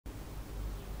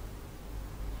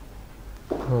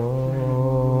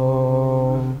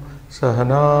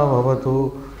सहना भवतु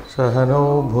सहनौ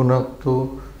भुनक्तु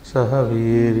सह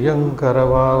वीर्यं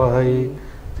करवावहै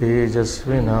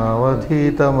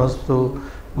तेजस्विनावधीतमस्तु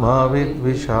मा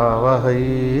विद्विषावहै।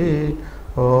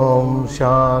 ओम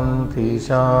शांति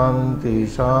शांति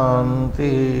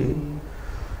शांति।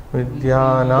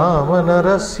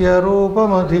 विद्यानामनरस्य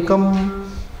रूपमधिकं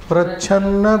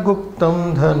प्रच्छन्नगुप्तं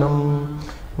धनं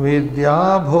विद्या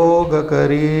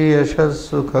भोगकरी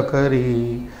यशस्सुखकरी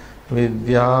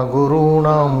विद्या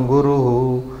गुरूणां गुरुः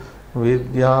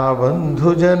विद्या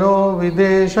बन्धुजनो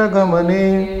विदेशगमने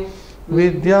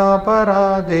विद्या परा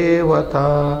देवता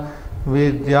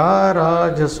विद्या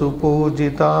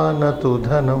राजसुपूजिता न तु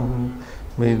धनं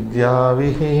विद्या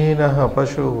विहीनः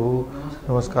पशुः।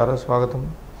 नमस्कार स्वागतम्।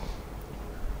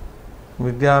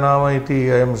 विद्यानाम इति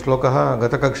अयं श्लोकः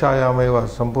गतकक्षायामेव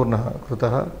सम्पूर्णः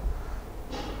कृतः।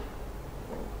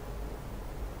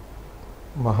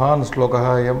 महान् श्लोकः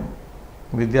अयं।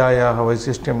 विद्यायाः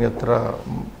वैशिष्ट्यं यत्र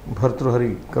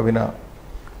भर्तृहरि कविना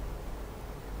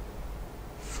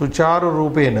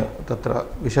सुचारुरूपेण तत्र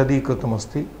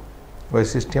विशदीकृतमस्ति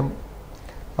वैशिष्ट्यम्।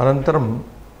 अनन्तरम्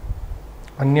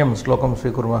अन्यं श्लोकं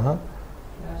स्वीकुर्मः।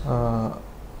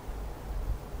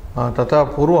 ततः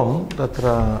पूर्वं तत्र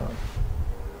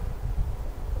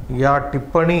या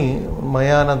टिप्पणी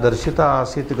मया न दर्शिता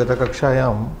आसीत्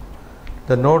गतकक्षायां,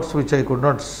 the notes which I could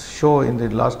not show in the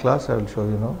last class, I will show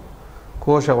you now.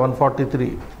 Kosha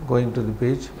 143, going to the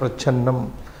page.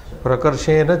 Prachannam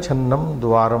prakarshena channam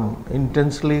dwaram,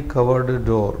 intensely covered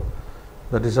door.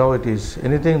 That is how it is.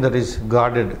 Anything that is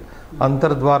guarded.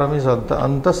 Antardwaram is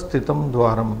antastitam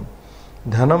dwaram.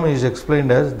 Dhanam is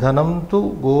explained as dhanam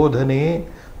tu godhane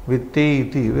vitte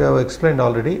iti. We have explained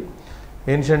already.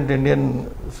 Ancient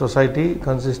Indian society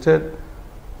considered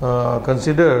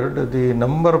the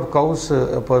number of cows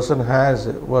a person has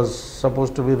was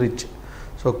supposed to be rich.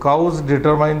 So cows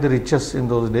determined the riches in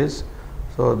those days.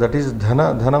 So that is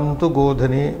dhana. Dhanam tu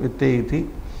godhane vitte iti.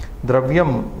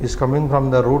 Dravyam is coming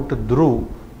from the root dhru,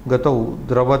 gatau,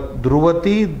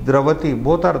 druvati, dravati.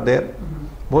 Both are there.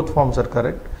 Both forms are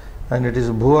correct. And it is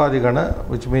bhuvadigana,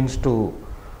 which means to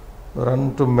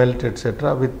run, to melt,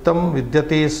 etc. Vittam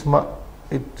vidyate sma.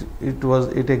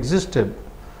 It existed.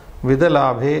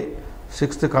 Vidalabhe,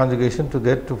 sixth conjugation, to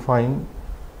get, to find.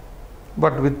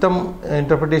 But vittam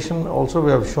interpretation also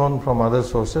we have shown from other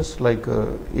sources like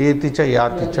eticha,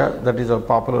 yaticha, that is a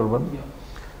popular one.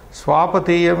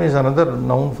 Swapateyam is another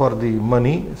noun for the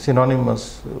money,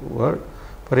 synonymous word.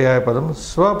 Paryaya padam.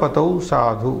 Swapatau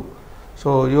sadhu.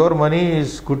 So your money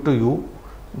is good to you.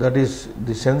 That is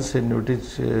the sense in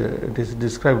which it is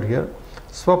described here.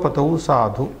 Swapatau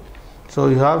sadhu. So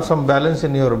you have some balance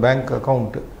in your bank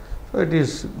account. So it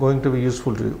is going to be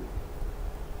useful to you.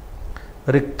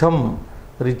 Riktham,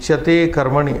 richyate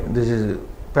karmani. This is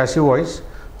passive voice.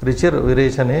 Richir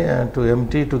virechane, and to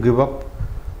empty, to give up,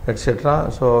 etc.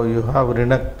 So you have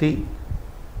rinakti.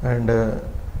 And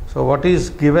so what is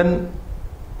given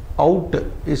out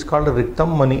is called riktham,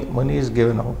 money. Money is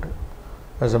given out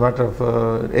as a matter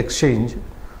of exchange.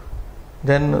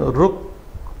 Then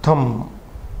ruktham,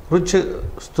 ruch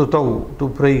stutau, to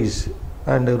praise,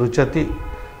 and ruchati.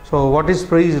 So what is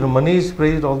praised? Money is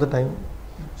praised all the time.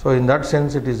 So in that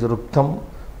sense it is ruktham.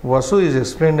 Vasu is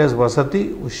explained as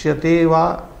vasati, ushyate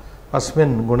va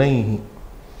asmin gunaihi.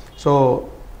 So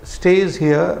stays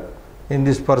here in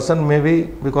this person, maybe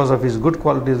because of his good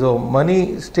qualities. So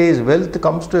money stays, wealth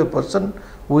comes to a person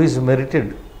who is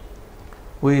merited.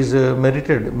 Who is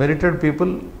merited. Merited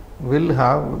people will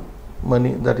have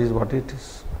money. That is what it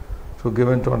is. So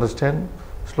given to understand.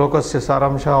 Slokasya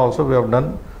saramsha also we have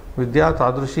done. Vidya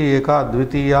tadrushi eka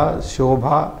dvitiya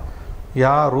shobha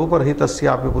ya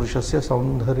ruparhitasyapi purushasya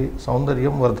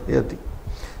saundaryam vardhayati.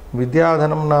 Vidya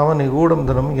dhanam nama nigudam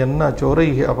dhanam yanna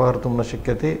choraihi apahartum na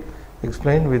shakyate.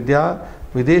 Explain. Vidya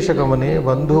videshagamane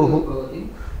bandhu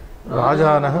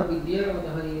rajanah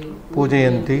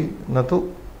pujayanti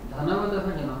natu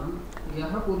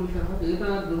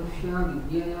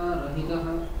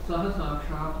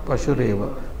Pashureva.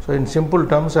 So in simple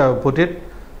terms I have put it,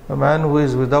 a man who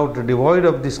is devoid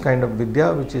of this kind of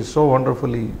vidya, which is so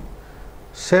wonderfully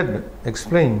said,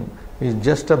 explained, is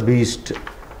just a beast.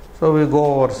 So we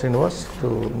go over Srinivas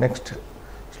to next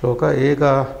sloka.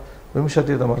 Eka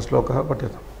vimshatitama sloka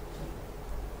patyata.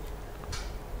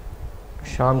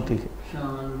 Shanti.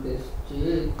 Shanti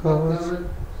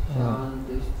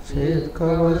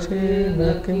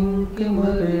kavachena kim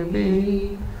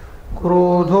kimarebi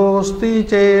krodhosti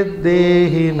ched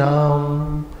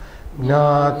dehinam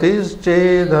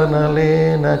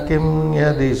ज्ञातिश्चेदनलेन किं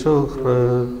यदि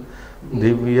सुहृत्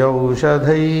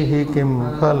दिव्यौषधैः किं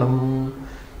फलम्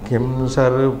किं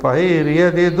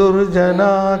सर्पैर्यदि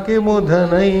दुर्जना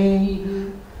किमुधनै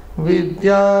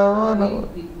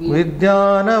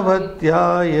विद्यानवद्या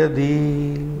यदि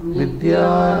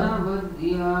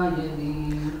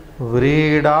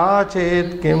व्रीडा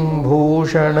चेत् किं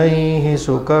भूषणैः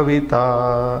सुकविता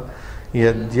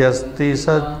यद्यस्ति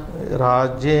सत्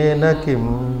राज्येन किम्.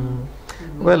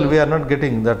 Well, we are not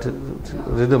getting that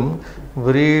rhythm.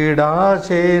 Vrida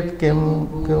chet kim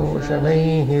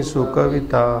bhushanaihi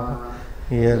sukavita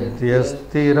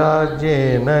yadyasti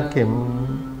rajyena kim.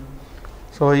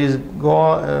 So he is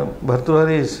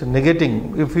Bhartrihari is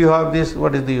negating. If you have this,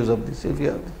 what is the use of this? If you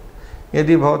have this,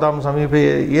 यदि भवतां समीपे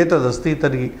एतदस्ति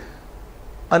तर्हि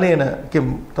अनेन किं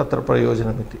तत्र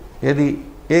प्रयोजनमिति. यदि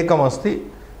एकम् अस्ति,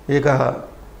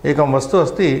 एकं वस्तु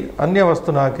अस्ति,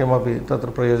 अन्यवस्तुना किमपि तत्र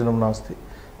प्रयोजनं नास्ति.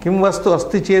 किं वस्तु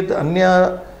अस्ति चेत्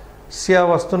अन्यस्य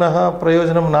वस्तुनः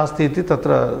प्रयोजनं नास्ति इति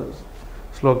तत्र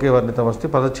श्लोके वर्णितमस्ति.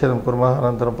 पदच्छेदं कुर्मः,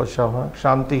 अनन्तरं पश्यामः.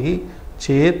 शान्तिः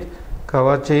चेत्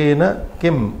कवचेन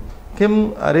किं किम्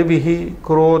अरिभिः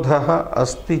क्रोधः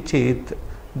अस्ति चेत्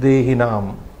देहिनां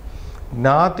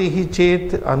ज्ञातिः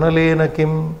चेत् अनलेन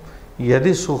किं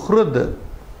यदि सुहृद्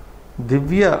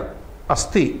दिव्य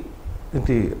अस्ति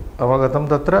इति अवगतं.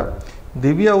 तत्र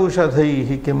दिव्य औषधैः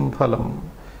किं फलं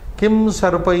किं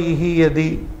सर्पैः यदि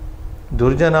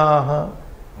दुर्जनाः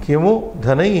किमु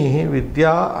धनैः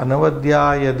विद्या अनवद्या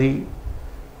यदि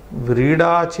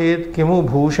व्रीडा चेत् किमु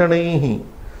भूषणैः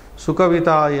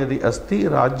सुकविता यदि अस्ति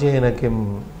राज्येन किम्.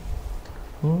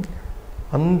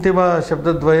 अन्तिम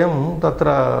शब्दद्वयं तत्र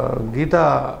गीता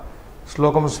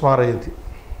श्लोकं स्मारयति.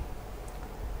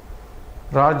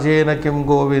 राज्येन किं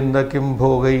गोविन्द किं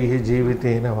भोगैः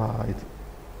जीवितेन वा इति.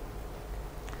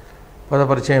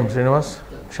 पदपरिचयं श्रीनिवास.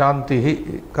 शान्तिः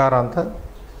कारान्त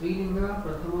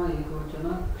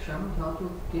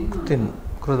तिन्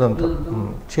कृदन्त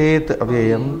चेत्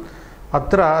अव्ययम्.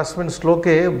 अत्र अस्मिन्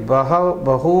श्लोके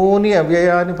बहूनि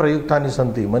अव्ययानि प्रयुक्तानि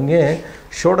सन्ति. मन्ये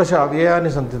 16 अव्ययानि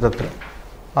सन्ति तत्र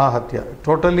आहत्य.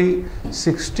 Totally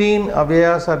 16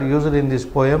 अव्ययास् are used in this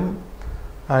पोयम्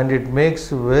and it makes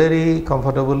very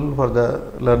comfortable for the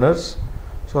learners.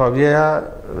 So avyaya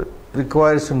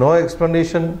requires no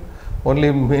explanation,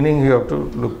 only meaning you have to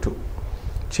look to.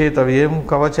 Chet avyayam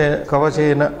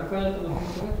kavachena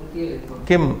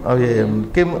kim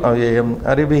avyayam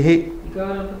aribhihi.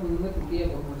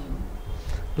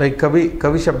 Like kavi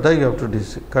shabda you have to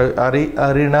decide.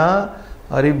 Arina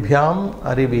aribhyam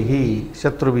aribhihi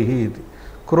shatrubhihi.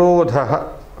 Krodha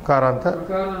karanta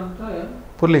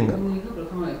pullinga.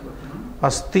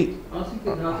 Asti.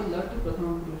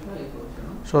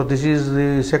 So this is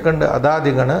the second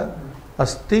adadigana.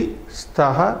 Asti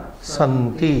staha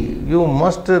santi. You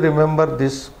must remember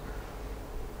this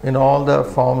in all the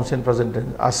forms in present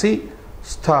tense. Asi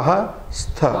staha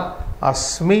stha.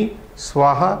 Asmi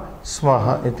swaha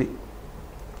smaha iti.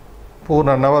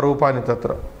 Purna nava rupani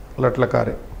tatra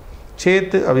latlakare.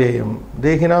 Chet avyayam.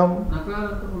 Dehinam.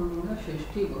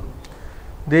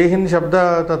 देहिन शब्द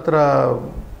तत्र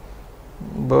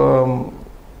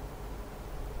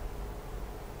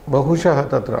बहुशः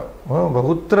तत्र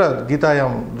बहुत्र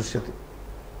गीतायां दृश्यते.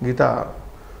 गीता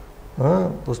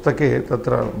पुस्तके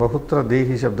तत्र बहुत्र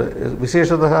देहि शब्द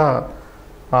विशेषतः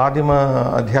आदिम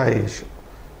अध्यायेषु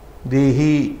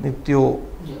देहि नित्यो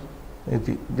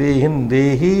इति. देहिन्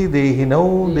देहि देहिनौ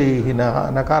देहिनः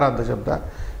नकारान्त शब्द.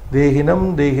 देहिनं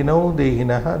देहिनौ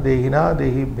देहिनः देहिना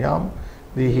देहिभ्यां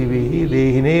देहिभिः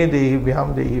देहिने देहिभ्यां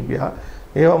देहिभ्यः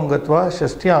एवं गत्वा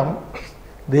षष्ट्यां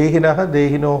देहिनः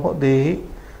देहिनोः देहि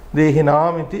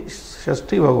देहिनाम् इति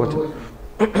षष्ठी बहुवचनं.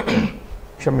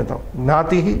 क्षम्यतां.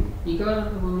 ज्ञातिः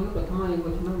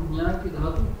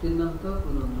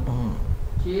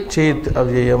चेत्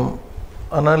अव्ययम्.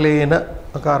 अनलेन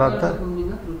अकारान्त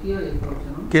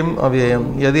किम् अव्ययम्.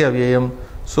 यदि अव्ययम्.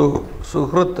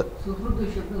 सुहृत्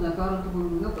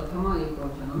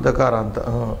दकारान्त.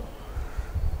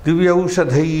 दिव्य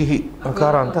औषधैः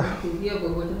अकारान्त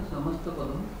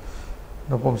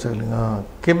नपुंसकलिङ्ग.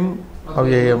 किम्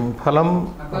अव्ययम्. फलम्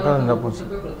नपुंसक.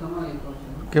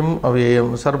 किम् अव्ययम्.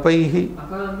 सर्पैः.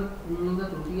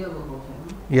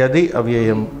 यदि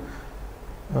अव्ययम्.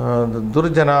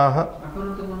 दुर्जनाः.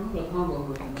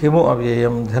 किमु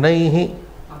अव्ययम्. धनैः.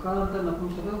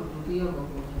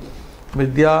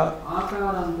 विद्या.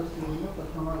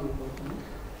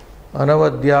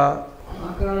 अनवद्या.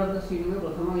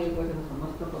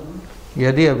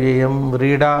 यदि अव्ययम्.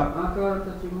 व्रीडा.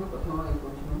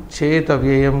 चेत्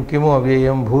अव्ययम्. किमु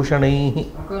अव्ययम्. भूषणैः.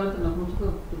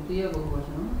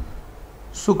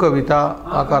 सुकविता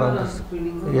आकारान्त.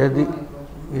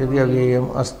 यदि अव्ययम्.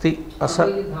 अस्ति अस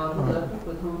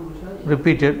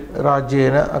रिपीटेड.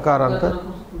 राज्येन अकारान्त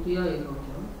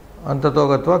अन्ततो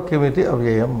गत्वा किमिति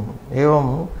अव्ययम् एवं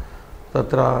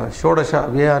तत्र षोडश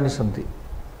अव्ययानि सन्ति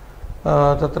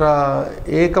तत्र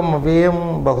एकम्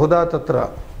अव्ययं बहुधा तत्र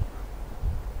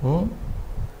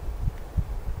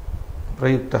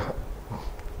प्रयुक्तः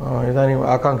इदानीम्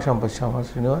आकाङ्क्षां पश्यामः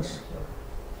श्रीनिवास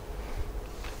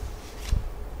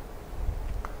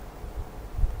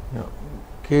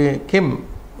किम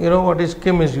you know what is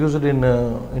kim is used in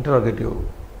interrogative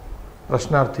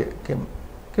prashnarthe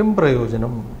kim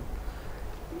prayojanam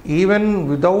even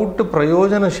without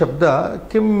prayojana shabda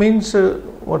kim means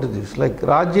what is this like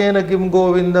rajyena kim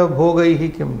govinda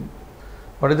bhogaihi kim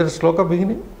what is that sloka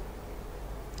beginning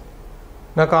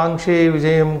na kangshe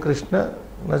vijayam krishna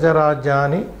na cha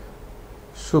rajyani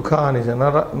sukhani cha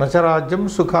na cha rajyam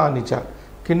sukhani cha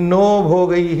kinno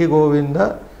bhogaihi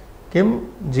govinda किम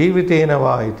जीवितेन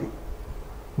वा इति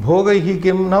भोगैः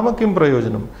किम नाम किम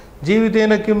प्रयोजनम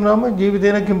जीवितेन किम नाम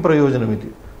जीवितेन किम प्रयोजनम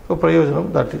इति so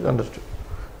प्रयोजनम that is understood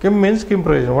kim means kim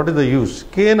prayojanam what is the use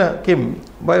kena kim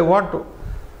by what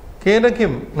kena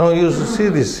kim now you see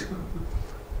this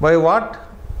by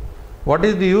what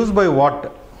is the use by what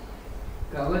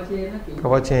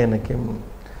kavachena kim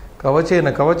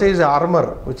kavacha is armor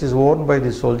which is worn by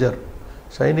the soldier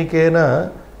sainikena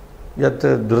यत्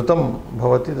धृतं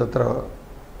भवति तत्र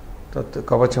तत्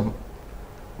कवचं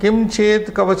किं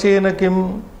चेत् कवचेन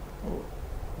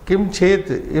किं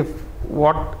चेत् if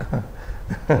what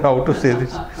how to say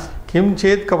this किं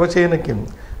चेत् कवचेन किं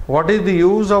what is the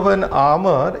use of an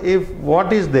armor if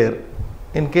what is there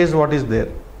in case what is there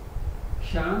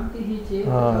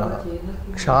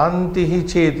क्षान्तिः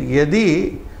चेत् यदि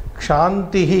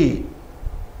क्षान्तिः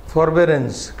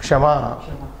forbearance क्षमा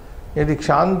यदि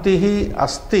क्षान्तिः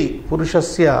अस्ति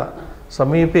पुरुषस्य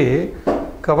समीपे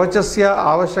कवचस्य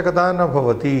आवश्यकता न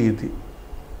भवति इति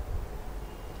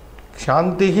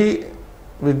क्षान्तिः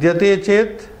विद्यते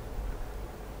चेत्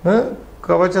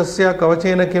कवचस्य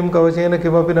कवचेन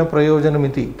किमपि न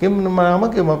प्रयोजनमिति किं नाम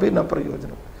किमपि न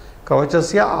प्रयोजनं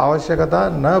कवचस्य आवश्यकता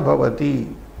न भवति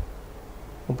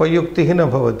उपयुक्तिः न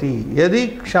भवति यदि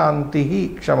क्षान्तिः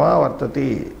क्षमा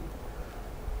वर्तते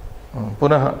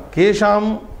पुनः केषां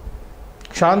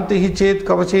क्षान्तिः चेत्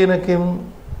कवचेन किम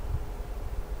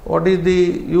what is the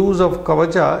use of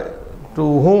kavacha to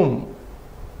whom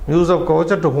use of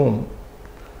kavacha to whom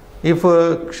if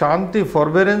kshanti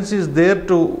forbearance is there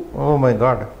to oh my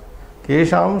god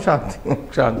kesham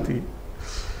shanti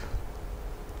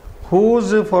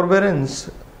whose forbearance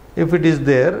if it is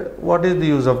there what is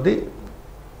the use of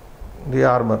the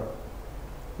armor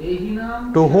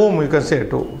to whom you can say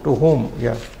to whom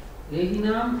yeah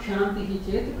देहिनां क्षान्तिः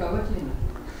चेत् कवचेन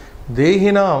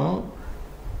देहिनां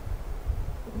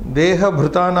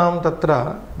देहभृतानां तत्र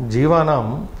जीवानां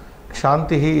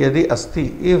क्षान्तिः यदि अस्ति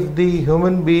if the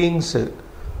human beings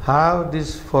have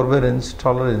this forbearance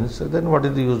tolerance then what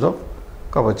is the use of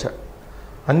kavacha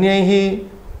अन्यैः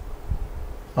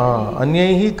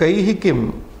कैः किम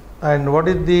and what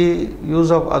is the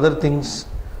use of other things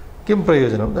kim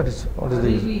prayojanam that is what is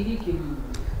the use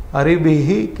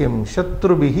Aribhihi kim,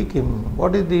 Shatrubhihi kim.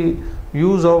 What is the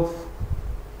use of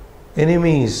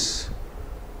enemies?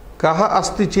 Kaha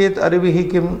asti chet aribhihi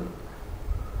kim.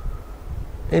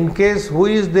 In case who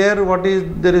is there,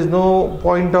 there is no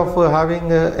point of having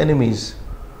enemies.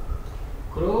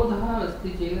 Krodha asti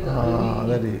chet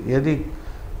aribhihi.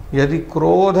 Yadi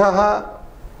krodha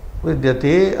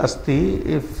vidyate asti,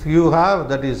 if you have,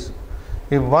 that is,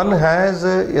 if one has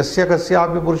yasya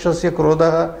kasyapi purushasya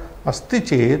krodha अस्ति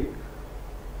चेत्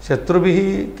शत्रुभिः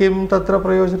किं तत्र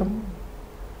प्रयोजनं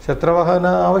शत्रवः न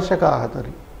आवश्यकाः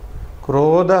तर्हि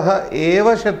क्रोधः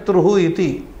एव शत्रुः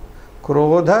इति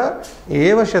क्रोध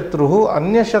एव शत्रुः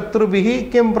अन्यशत्रुभिः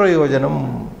किं प्रयोजनम्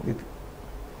इति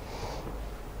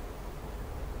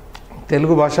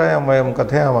तेलुगु भाषायां वयं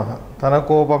कथयामः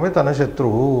तनकोपमे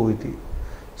तनशत्रुः इति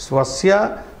स्वस्य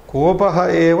कोपः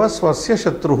एव स्वस्य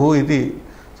शत्रुः इति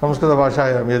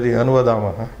संस्कृतभाषायां यदि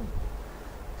अनुवदामः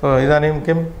इदानीं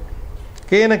किं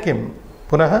केन किं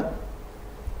पुनः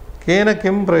केन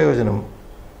किं प्रयोजनम्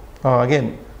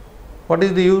again what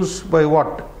is the use by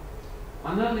what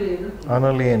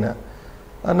analena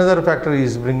another factor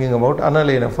is bringing about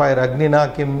analena fire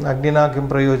agnina kim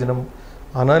prayojanam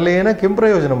analena kim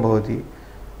prayojanam bhavati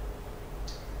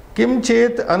kim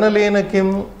chet analena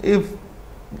kim if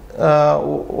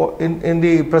in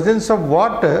the presence of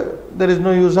water there is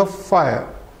no use of fire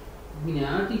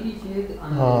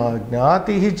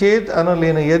ज्ञातिः चेत्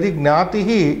अनलेन यदि ज्ञातिः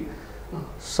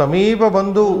समीप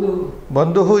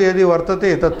बन्धुः यदि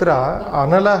वर्तते तत्र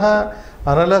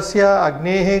अनलस्य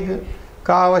अग्नेः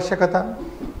का आवश्यकता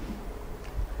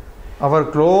our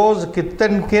close kith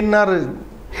and kin are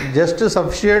just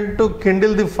sufficient to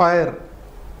kindle the fire.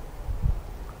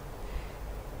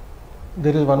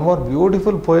 There is one more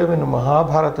beautiful poem in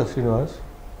Mahabharata, Srinivas.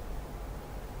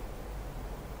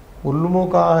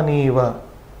 Ulmukaniva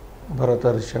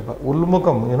Bharatarshava.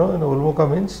 Ulmukam, Ulmuka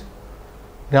means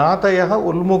Jnatayaha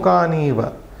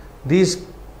Ulmukaniva. These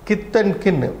kith and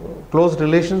kin, close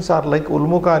relations, are like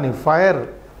Ulmukani, fire.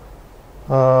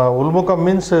 Ulmukam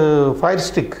means fire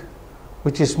stick,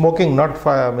 which is smoking, not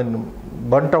fire,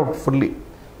 burnt out fully,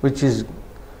 which is.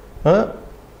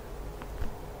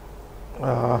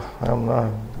 I am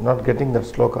not getting that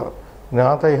sloka.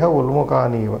 Jnatayaha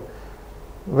Ulmukaniva.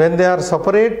 When they are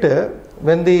separate,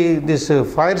 when this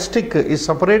fire stick is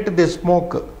separate, they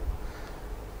smoke.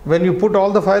 When you put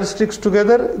all the fire sticks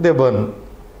together, they burn.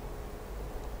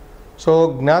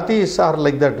 So Jnatis are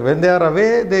like that. When they are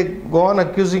away, they go on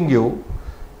accusing you.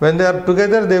 When they are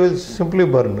together, they will simply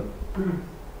burn.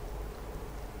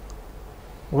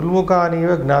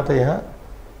 Ulmukaniva Jnatayaha.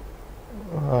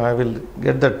 I will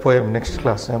get that poem next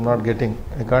class. I am not getting.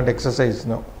 I can't exercise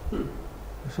now.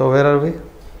 So where are we?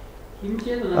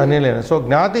 Anilena. So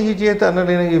Gnati hi chet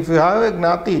analena. If you have a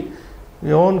Gnati,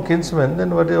 your own kinsman,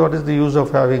 then what is the use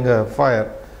of having a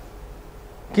fire?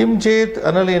 Kim chet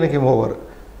analena kim over.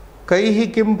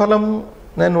 Kaihi kim phalam.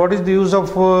 Then what is the use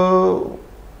of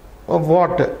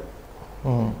what?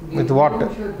 With what?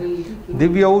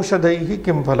 Divyaushadaihi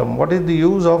kim phalam. What is the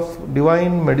use of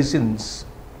divine medicines?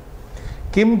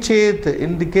 Kim chet,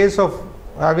 in the case of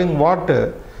having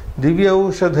water,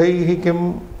 Divyaushadaihi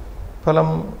kim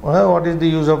phalam. What is the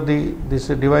use of this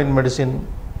divine medicine?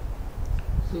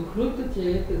 Suhrud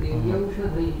chet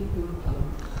Divyaushadaihi kim phalam.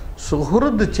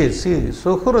 Suhrud chet, see,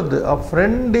 Suhrud, a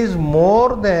friend is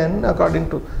more than, according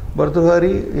to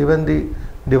Bhartrihari, even the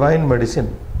divine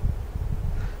medicine.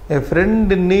 A friend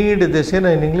in need, they say in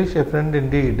English, a friend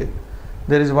indeed.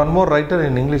 There is one more writer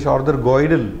in English, Arthur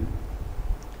Goidel.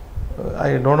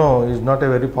 I don't know, he is not a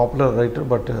very popular writer,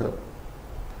 but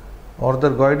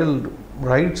Arthur Goidel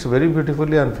writes very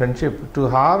beautifully on friendship. To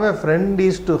have a friend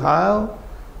is to have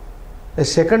a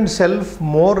second self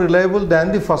more reliable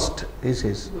than the first, he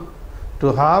says.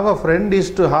 To have a friend is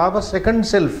to have a second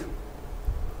self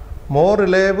more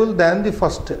reliable than the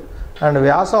first. And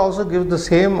Vyasa also gives the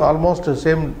same, almost the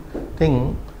same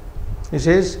thing. He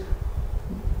says,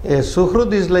 a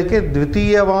Suhrud is like a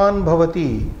Dvitiyavan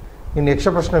Bhavati. In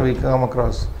Yakshapashna we come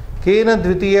across. Kena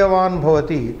Dvitiyavan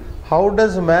Bhavati. How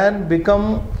does man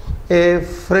become a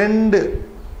friend,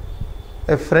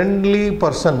 a friendly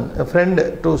person, a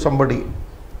friend to somebody?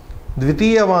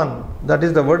 Dvitiyavan, that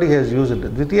is the word he has used.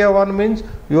 Dvitiyavan means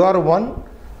you are one.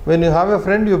 When you have a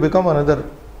friend, you become another.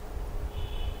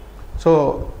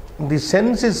 So the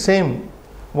sense is same.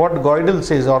 What Goidel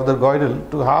says, or the Goidel,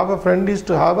 to have a friend is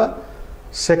to have a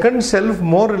second self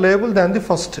more reliable than the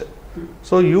first.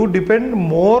 So you depend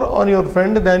more on your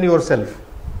friend than yourself.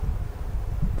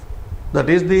 That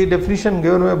is the definition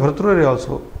given by Bhartrihari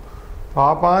also.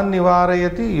 Papan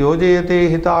nivarayati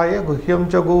yojayate hitaya guhyam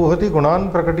cha guhati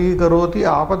gunan prakati karoti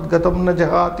apad gatam na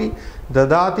jahati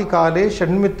dadati kale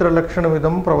shanmitra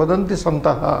lakshanamidam pravadanti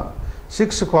santaha.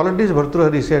 6 qualities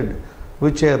Bhartrihari said,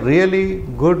 which a really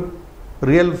good,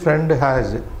 real friend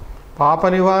has. Papa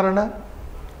nivarana,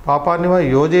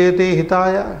 yojayate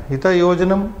hitaya, hita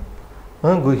yojanam.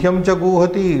 Guhyam cha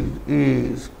guhati,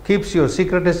 he keeps your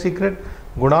secret a secret.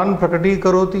 Gunan prakati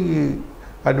karoti, he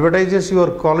advertises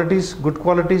your qualities, good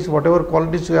qualities, whatever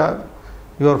qualities you have.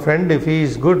 Your friend, if he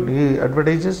is good, he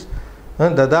advertises.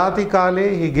 Dadati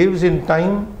kale, he gives in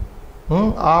time.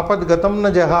 Apad gatam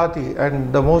na jahati,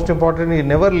 and the most important, he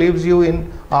never leaves you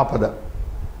in apada.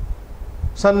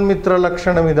 Sanmitra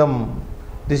lakshanamidam,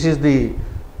 this is the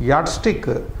yardstick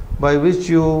by which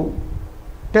you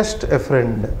test a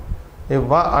friend.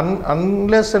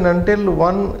 Unless and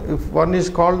until if one is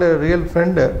called a real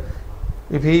friend,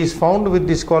 if he is found with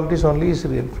these qualities only, he is a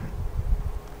real friend.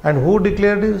 And who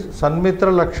declared this?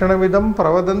 Sanmitra lakshanamidam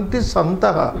pravadanti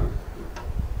santaha.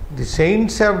 The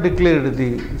saints have declared,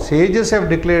 the sages have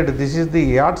declared, this is the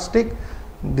yardstick,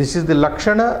 this is the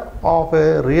lakshana of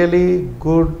a really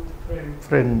good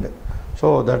friend.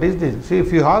 So that is this. See,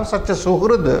 if you have such a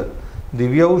suhrud,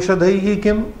 divyaushadaihi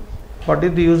kim, what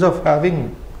is the use of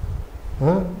having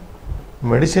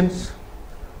medicines,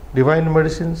 divine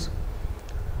medicines?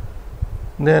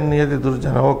 Then yadi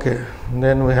durjana, okay.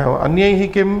 Then we have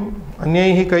anyaihi kim,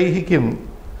 anyaihi kaihi kim.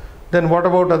 Then what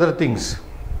about other things?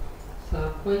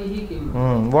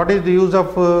 What is the use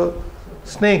of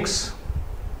snakes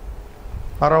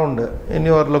around in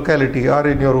your locality or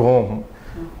in your home?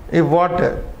 If what?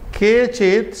 Ke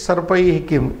chet sarpaihi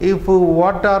kim. If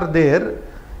what are there,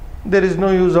 there is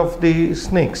no use of the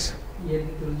snakes.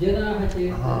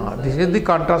 This is the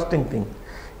contrasting thing.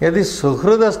 यदि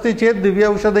सुहृद अस्ति चेत् दिव्य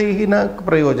औषधैः न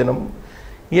प्रयोजनं.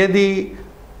 यदि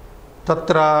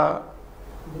तत्र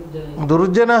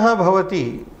दुर्जनः भवति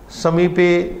समीपे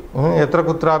यत्र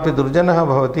कुत्रापि दुर्जनः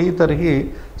भवति तर्हि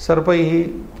सर्पैः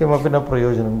किमपि न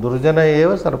प्रयोजनं. दुर्जन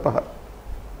एव सर्पः.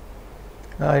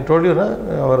 I told you,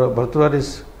 our Bhartwar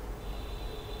is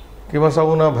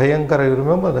किमसौ न भयंकर. You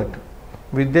remember that?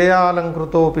 विद्यया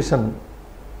अलंकृतोऽपि सन्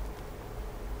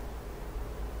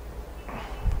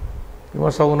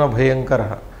किमसौ न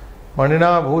भयंकरः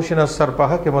मणिना भूषिणः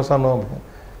सर्पः किमसौ न भयंकरः.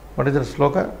 What is the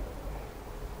sloka?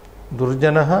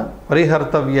 दुर्जनः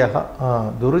परिहर्तव्यः.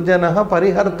 दुर्जनः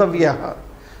परिहर्तव्यः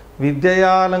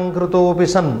विद्यया अलंकृतोऽपि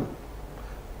सन्.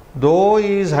 Though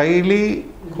he is highly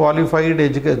qualified,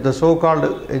 the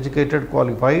so-called educated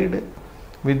qualified,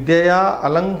 vidyaya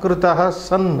alankritah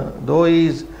san, though he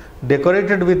is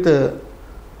decorated with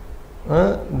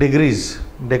degrees,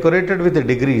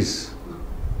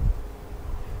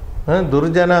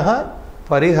 durjanaha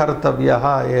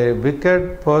parihartavyaha, a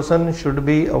wicked person should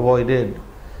be avoided.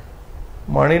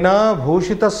 Manina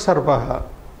bhushita sarpaha,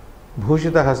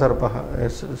 bhushitaha sarpaha, a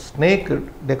snake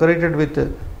decorated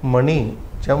with money,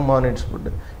 gem on its foot.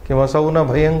 Kimasauna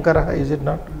bhayankara, is it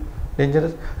not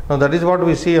dangerous? Now that is what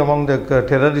we see among the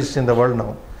terrorists in the world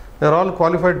now. They are all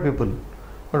qualified people.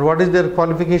 But what is their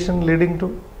qualification leading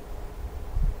to?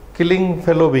 Killing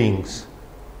fellow beings.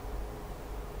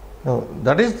 Now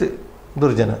that is the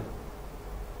Durjana.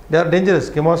 They are dangerous.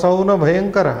 Kimasauna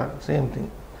bhayankara, same thing.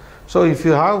 So if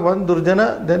you have one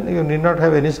Durjana, then you need not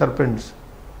have any serpents.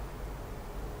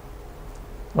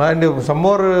 And some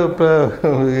more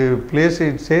place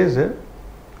it says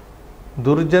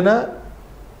Durjana,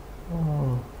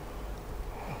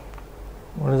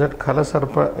 what is that? Khala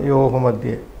sarpa yoho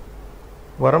madhye.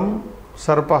 Varam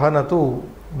sarpaha natu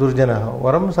durjanaha.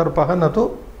 Varam sarpaha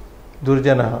natu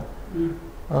durjanaha.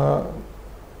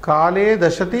 Kale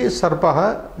dashati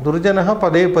sarpaha durjanaha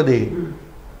pade pade.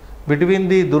 Between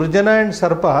the durjana and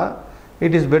sarpa,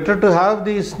 it is better to have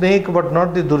the snake but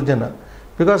not the durjana.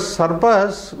 Because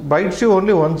sarpas bites you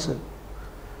only once.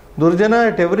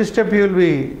 Durjana, at every step he will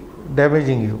be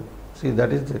damaging you. See,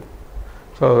 that is it.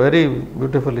 So very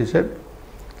beautifully said.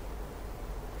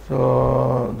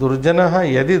 So durjanaha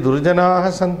yadi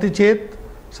durjanaha santi chet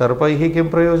sarpaihi kim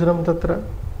prayojanam tatra.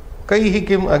 Kaihi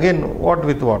kim, again what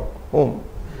with what? Whom?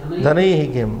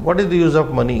 Dhanaihi kim. What is the use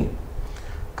of money?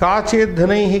 Ka chet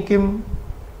dhanaihi kim.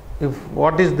 If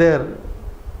what is there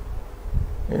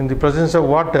in the presence of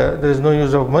water, there is no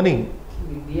use of money.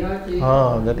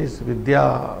 That is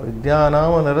vidya. Vidya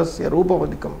nama narasya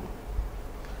rupavadikam.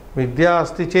 Vidya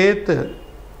asti chet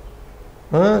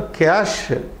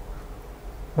cash,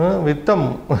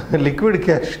 vittam, liquid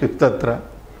cash tatra.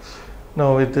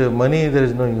 No, with money there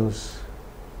is no use.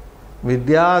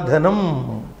 Vidya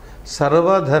dhanam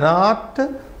sarva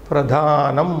dhanat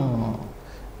pradhanam.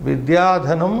 Vidya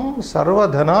dhanam sarva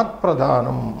dhanat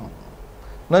pradhanam.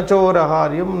 Na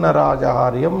choraharyam, na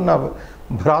rajaharyam, na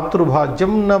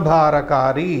bhratrubhajyam, na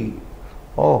bharakari.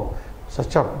 Oh,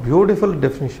 such a beautiful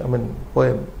definition,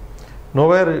 poem.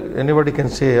 Nowhere anybody can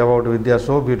say about Vidya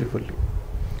so beautifully.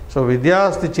 So, Vidya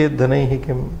asti chet dhanaihi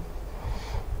kim.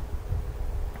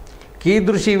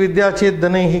 Kidrushi Vidya chet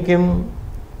dhanaihi kim.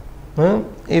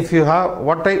 If you have,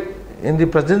 in the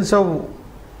presence of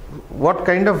what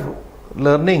kind of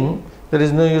learning, there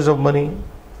is no use of money.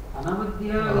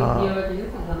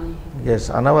 Yes,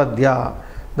 anavadya,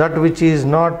 that which is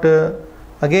not,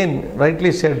 again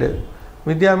rightly said,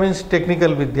 vidya means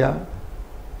technical vidya,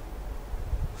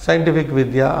 scientific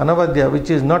vidya, anavadya, which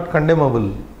is not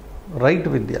condemnable, right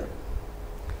vidya.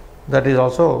 That is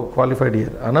also qualified here.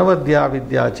 Anavadya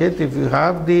vidya chet, if you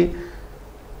have the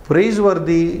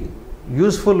praiseworthy,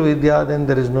 useful vidya, then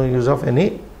there is no use of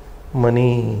any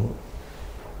money.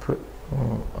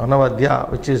 Anavadya,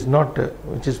 which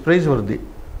is praiseworthy.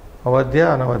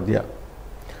 Avadya, anavadya.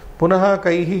 Punaha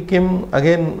kaihi kim,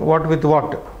 again what with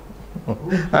what?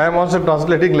 I am also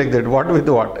translating like that, what with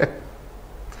what?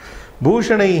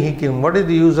 Bhushanaihi kim, what is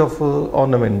the use of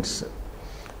ornaments?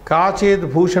 Kachet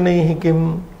bhushanaihi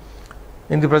kim,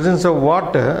 in the presence of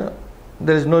what there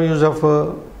is no use of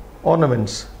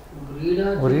ornaments.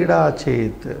 Vrida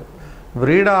chet.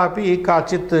 Vrida api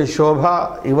kachit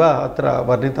shobha iva atra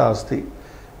varnita asti.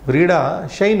 Vrida,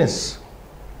 shyness.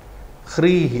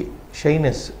 Khrihi,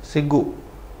 shyness. Siggu,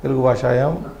 Telugu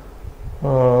bhashayam.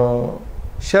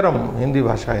 Sharam, Hindi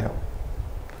bhashayam.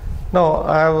 Now,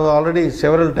 I have already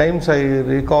several times I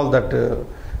recall that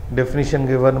definition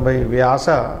given by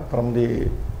Vyasa from the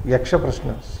Yaksha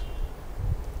Prashnas.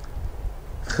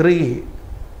 Khrihi.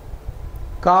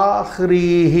 Ka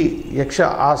hrihi, Yaksha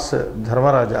asks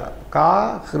Dharmaraja,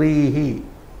 Ka hrihi.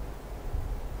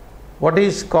 What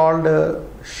is called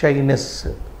shyness,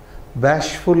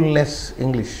 bashfulness,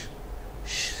 English?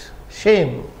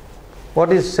 Shame.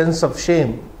 What is sense of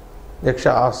shame?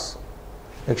 Yaksha asks.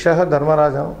 Yaksha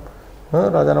Dharmaraja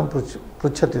Rajanam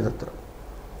pruchati tatra.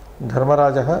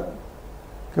 Dharmaraja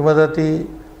kimadati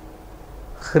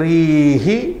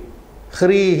hrihi.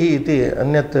 Hrihi iti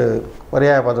anyat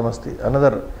paryaya padam asti.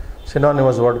 Another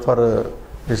synonymous word for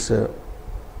this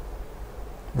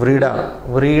vrida.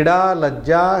 Vrida,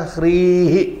 lajja,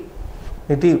 hrihi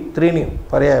iti trini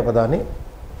paryaya padani.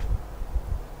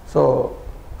 So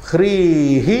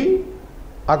hrihi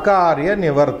akarya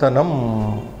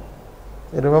nivartanam.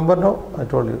 You remember now? I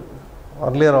told you.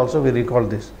 Earlier also we recalled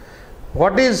this.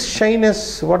 What is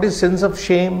shyness? What is sense of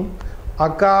shame?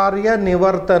 Akarya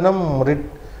nivartanam.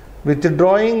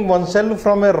 Withdrawing oneself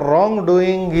from a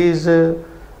wrongdoing is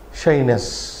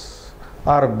shyness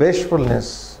or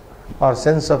bashfulness or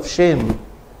sense of shame.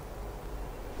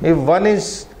 If one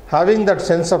is having that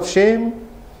sense of shame,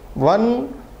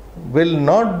 one will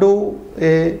not do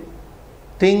a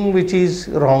thing which is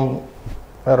wrong,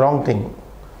 a wrong thing.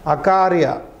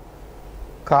 Akarya,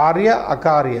 karya,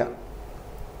 akarya,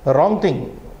 a wrong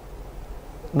thing.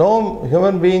 No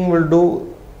human being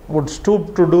would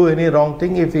stoop to do any wrong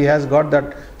thing if he has got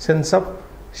that sense of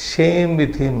shame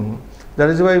with him. That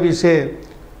is why we say,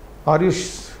 are you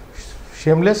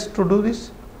shameless to do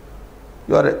this?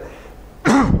 You are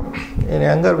in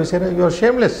anger, we say, you are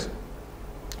shameless.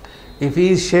 If he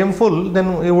is shameful,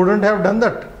 then he wouldn't have done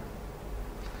that.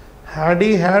 Had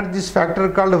he had this factor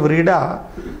called vrida,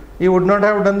 he would not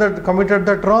have done that, committed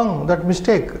that wrong, that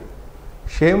mistake.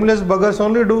 Shameless buggers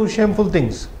only do shameful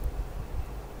things,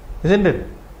 isn't it?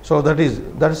 So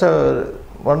that's a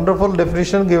wonderful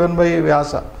definition given by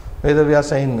Vyasa, Veda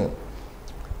Vyasa in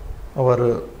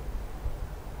our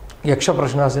Yaksha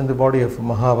Prashnas in the body of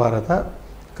Mahabharata.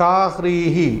 Ka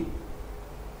hrihi,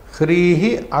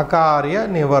 hrihi akarya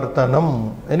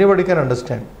nivartanam. Anybody can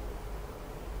understand.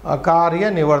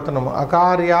 Akarya nivartanam,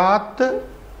 akaryat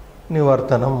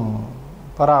nivartanam,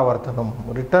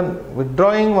 paravartanam.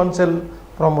 Withdrawing oneself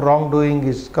from wrongdoing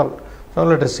is called. Now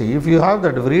let us see. If you have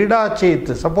that vrida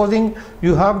chet, supposing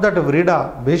you have that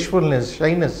vrida, bashfulness,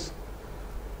 shyness,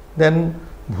 then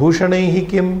bhushanaihi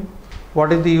kim,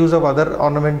 what is the use of other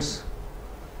ornaments?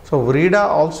 So vrida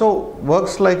also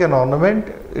works like an ornament,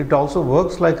 it also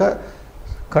works like a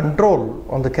control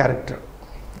on the character,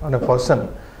 on a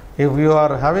person. If you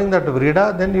are having that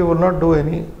vrida, then you will not do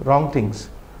any wrong things.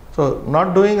 So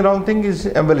not doing wrong thing is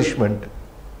embellishment.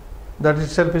 That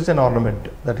itself is an ornament.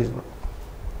 That is what.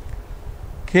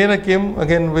 Kena kim,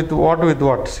 again with what,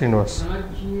 Srinivas?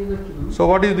 So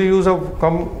what is the use of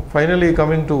finally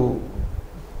coming to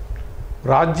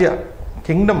Rajya,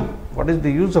 kingdom? What is the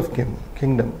use of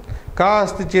kingdom? Ka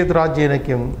asti chet rajyena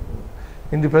kim?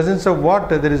 In the presence of what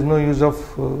there is no use of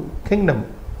kingdom?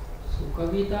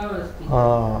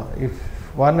 If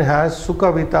one has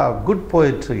sukhavita, good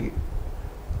poetry,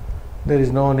 there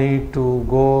is no need to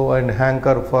go and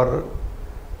hanker for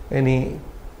any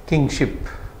kingship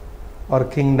or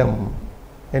kingdom,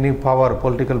 any power,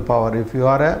 political power. If you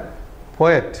are a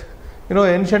poet,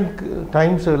 ancient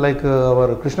times like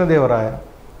our Krishna Deva Raya,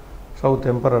 South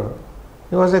Emperor,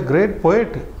 he was a great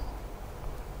poet.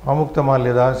 Amukta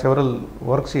Malyada, several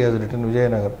works he has written,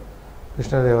 Vijayanagar,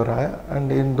 Krishna Deva Raya.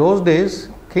 And in those days,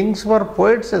 kings were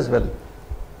poets as well.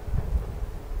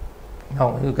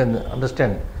 Now you can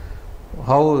understand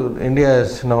how India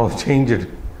has now changed.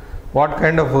 What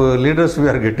kind of leaders we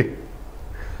are getting.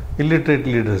 Illiterate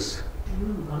leaders.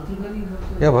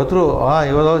 Yeah, Bhatru,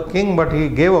 he was a king, but he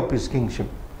gave up his kingship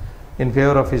in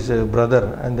favor of his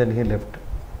brother, and then he left.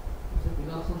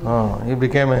 He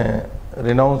became a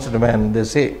renounced man, they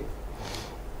say.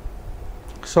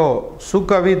 So,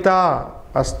 Sukavita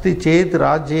asti chet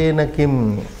rajyena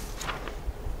kim.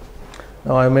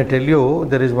 Now I may tell you,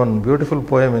 there is one beautiful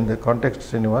poem in the context,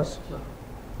 Srinivas.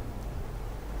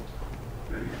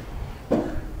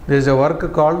 There is a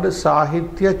work called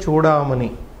Sahitya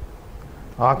Chudamani.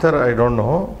 Author I don't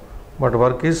know, but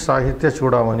work is Sahitya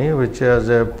Chudamani, which has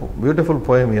a beautiful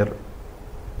poem here.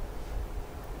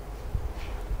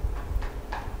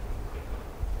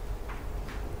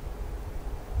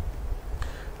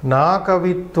 Na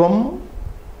kavitvam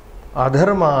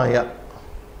adharmaya.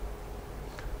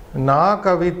 Na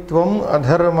kavitvam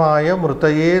adharmaya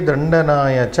mrutaye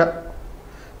dandanaya cha.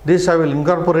 This I will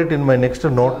incorporate in my next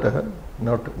note.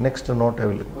 Next note I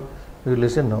will. You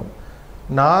listen now.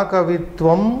 Na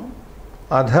kavitvam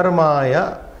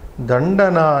adharmaya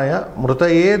dandanaya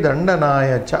mrutaye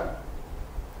dandanaya cha.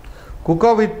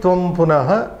 Kukavitvam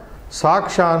punaha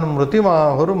sakshan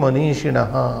mrutimahur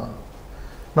manishinaha.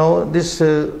 Now this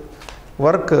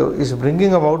work is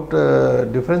bringing about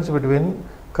difference between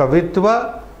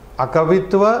kavitva,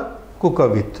 akavitva,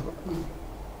 kukavitva.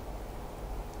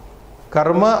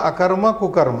 Karma, akarma,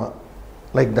 kukarma.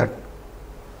 Like that.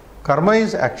 Karma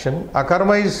is action,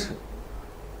 akarma is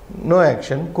no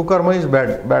action, kukarma is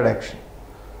bad action.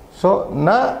 So,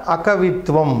 na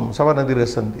akavitvam, savanadira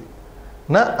sandhi.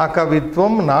 Na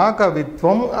akavitvam, na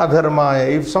akavitvam adharmaya.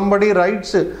 If somebody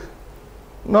writes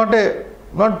not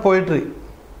poetry,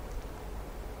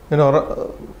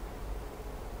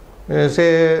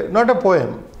 say not a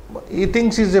poem. He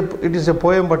thinks it is a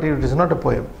poem, but it is not a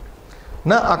poem.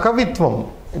 Na akavitvam,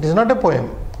 it is not a poem.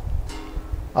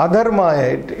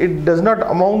 Adharmaya, it does not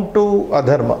amount to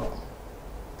adharma.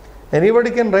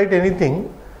 Anybody can write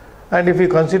anything, and if he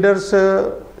considers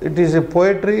it is a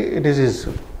poetry, it is his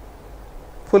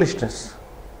foolishness.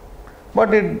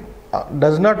 But it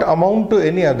does not amount to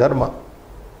any adharma.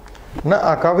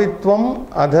 Na akavitvam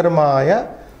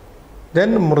adharmaya,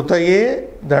 then mrutaye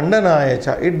dandanaya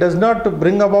cha. It does not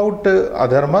bring about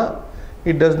adharma,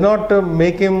 it does not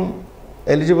make him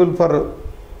eligible for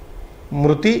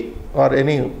mruti or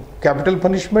any capital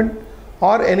punishment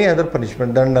or any other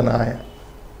punishment, dandanaya.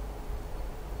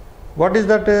 What is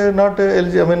that not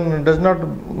eligible? I mean, does not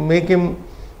make him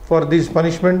for these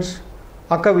punishments?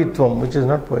 Akavitvam, which is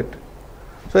not poetry.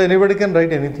 So anybody can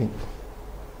write anything.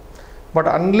 But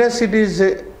unless it is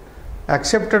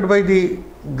accepted by the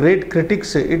great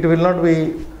critics, it will not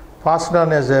be passed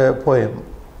on as a poem.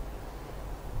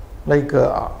 Like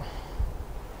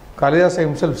Kalidasa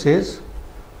himself says,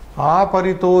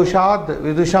 Aparitoshad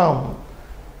vidusham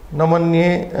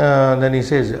namanye, then he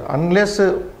says, unless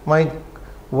my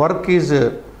work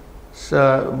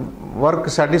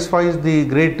satisfies the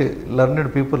great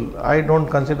learned people, I don't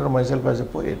consider myself as a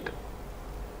poet.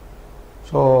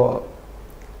 So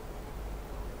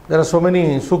there are so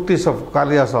many suktis of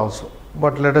Kalidasa also,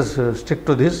 but let us stick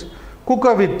to this.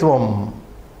 Kukavitvam.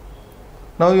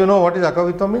 Now you know what is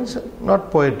akavitvam means? Not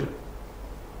poetry.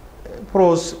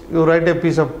 Prose, you write a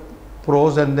piece of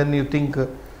prose and then you think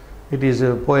it is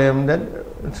a poem, then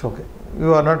it's okay.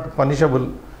 You are not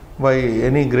punishable by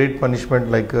any great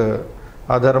punishment like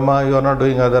adharma. You are not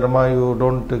doing adharma, you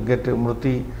don't get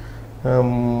mruti,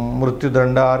 mrityu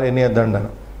danda or any other dandana.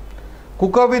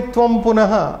 Kukavitvam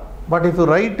punaha. But if you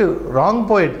write wrong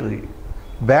poetry,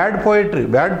 bad poetry,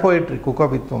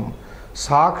 kukavitvam,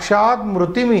 sakshat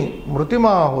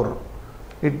mrutimahur,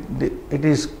 it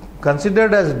is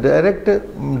considered as direct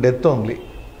death only.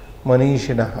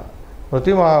 Manishinaha.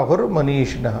 Mrutimahur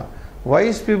manishinaha.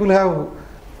 Wise people have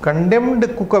condemned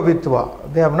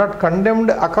kukavitva. They have not condemned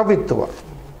akavitva.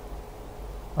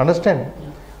 Understand?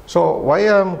 Yeah. So why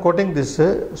I am quoting this?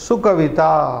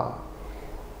 Sukavita.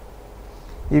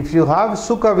 If you have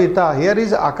sukavita, here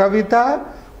is akavita,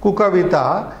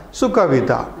 kukavita,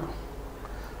 sukavita.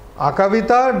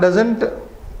 Akavita doesn't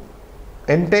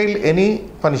entail any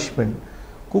punishment.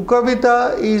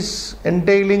 Kukavita is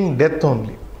entailing death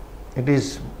only. It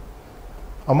is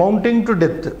amounting to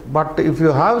death. But if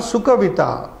you have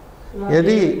sukavita,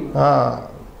 yadi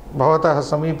bhavatah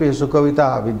samipe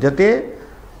sukavita vidyate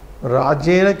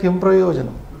rajyena kim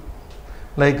prayojanam.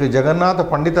 Like Jagannatha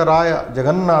Pandita Raya,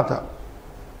 Jagannatha,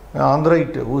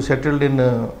 Andhraite, who settled in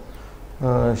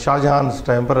Shah Jahan's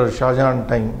time, Emperor Shah Jahan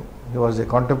time. He was a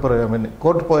contemporary,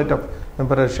 court poet of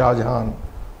Emperor Shah Jahan.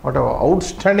 What an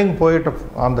outstanding poet of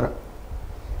Andhra.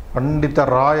 Pandita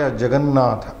Raya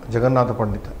Jagannatha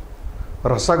Pandita.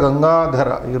 Rasa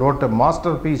Gangadhara, he wrote a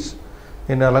masterpiece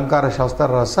in Alankara Shastra,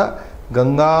 Rasa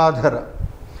Gangadhara.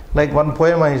 Like one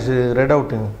poem I read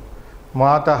out in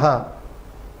Mataha,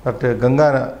 that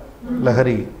Ganga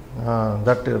Lahari,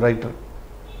 that writer.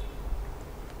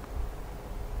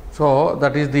 So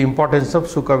that is the importance of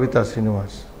Sukavita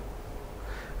Srinivas.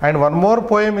 And one more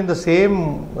poem in the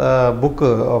same book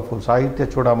of Sahitya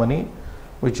Chudamani,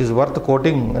 which is worth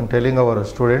quoting and telling our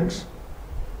students.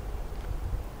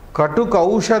 Katuk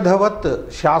aushadhavat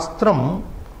shastram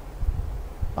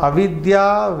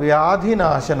avidya vyadhi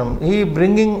nashanam. He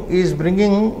is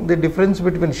bringing the difference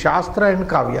between shastra and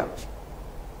kavya.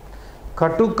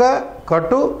 Katuka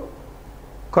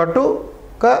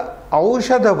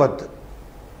aushadhavat,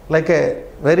 like a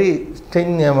very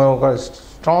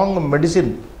strong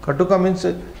medicine. Katuka means,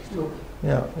 yeah,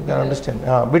 you can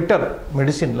understand. Bitter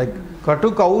medicine, like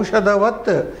Katuka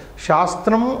aushadhavat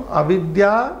shastram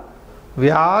avidya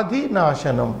vyadhi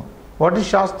nashanam. What is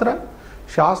shastra?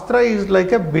 Shastra is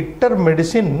like a bitter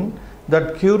medicine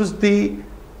that cures the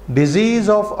disease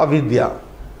of avidya.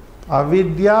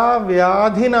 Avidya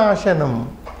vyadhi nashanam.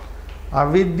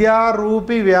 Avidya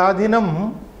Rupi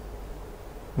Vyadhinam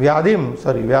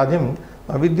Vyadhim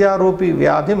Avidya Rupi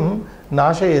Vyadhim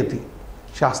Nashayati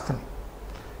Shastram.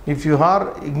 If you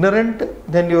are ignorant,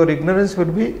 then your ignorance will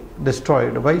be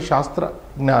destroyed by Shastra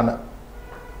Jnana.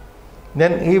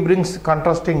 Then he brings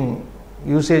contrasting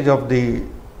usage of the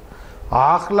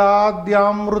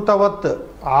Ahladyamrutavat,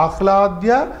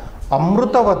 Ahladya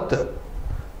Amrutavat,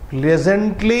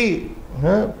 pleasantly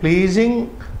pleasing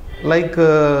like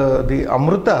the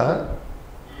Amruta.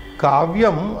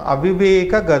 Kavyam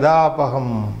Aviveka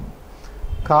Gadapaham.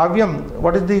 Kavyam,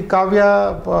 what is the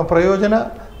Kavya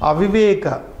Prayojana?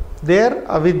 Aviveka. There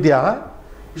Avidya,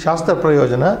 Shastra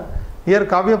Prayojana. Here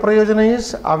Kavya Prayojana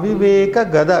is Aviveka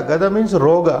Gada. Gada means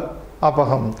Roga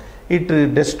Apaham. It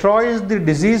destroys the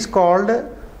disease called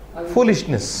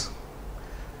foolishness.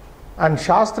 And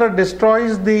Shastra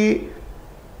destroys the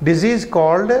disease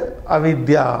called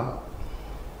Avidya.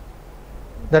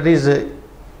 That is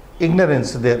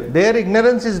ignorance there. There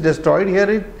ignorance is destroyed.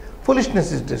 Here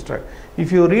foolishness is destroyed.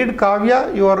 If you read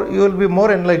Kavya, you will be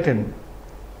more enlightened.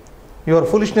 Your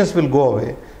foolishness will go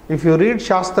away. If you read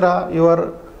Shastra,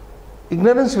 your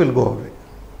ignorance will go away.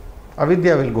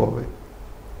 Avidya will go away.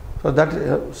 So that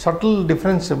subtle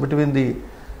difference between the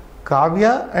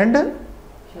Kavya and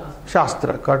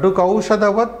Shastra. Katu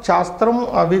Kaushadavat Shastram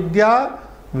Avidya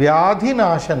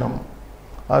Vyadhinashanam.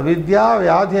 Avidya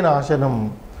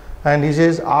Vyadhinashanam. And he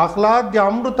says Ahladya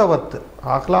Amrutavat.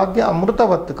 Ahladya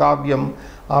Amrutavat Kavyam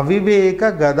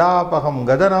Aviveka Gadapaham.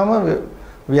 Gada nama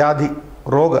Vyadhi,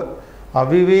 Roga.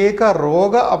 Aviveka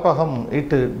Roga Apaham.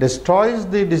 It destroys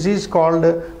the disease called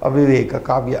Aviveka,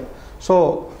 Kavya.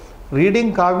 So,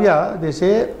 reading Kavya, they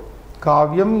say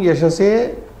Kavyam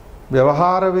Yashase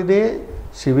Vyavahara Vide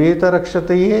Shiveta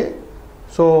Rakshataye.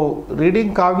 So,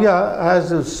 reading Kavya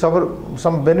has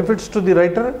some benefits to the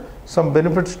writer, some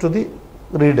benefits to the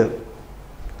reader.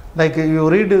 Like you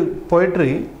read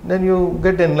poetry, then you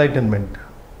get enlightenment.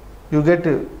 You get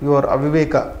your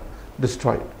Aviveka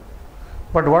destroyed.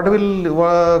 But what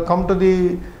will come to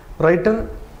the writer?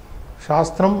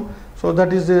 Shastram. So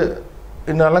that is in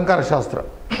Alankara Shastra.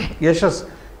 Yashas.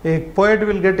 A poet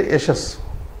will get Yashas.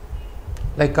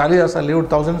 Like Kalidasa lived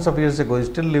thousands of years ago, is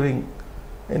still living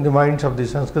in the minds of the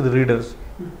Sanskrit readers.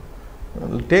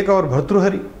 Take our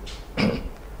Bhartruhari.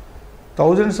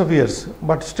 Thousands of years,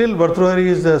 but still Bhartruhari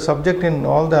is the subject in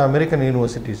all the American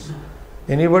universities.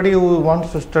 Anybody who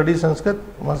wants to study Sanskrit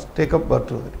must take up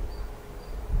Bhartruhari.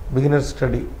 Beginner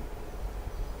study.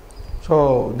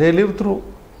 So they live through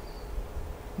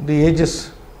the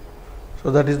ages. So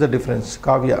that is the difference.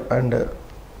 Kavya and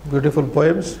beautiful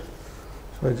poems.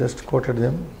 So I just quoted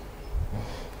them.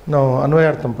 Now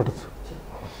Anvayartham Padatu.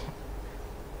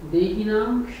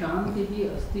 Dehinam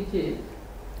Shantihi Asti Chet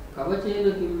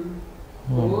Kavachena Kim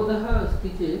Krodhaha Asti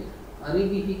Chet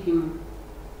Aribihi Kim.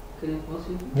 Can you pause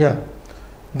it? Yeah.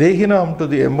 Dehinam, to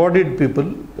the embodied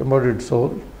people, embodied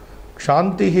soul.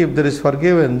 Shanti, if there is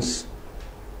forgiveness,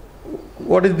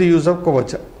 what is the use of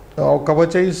kavacha?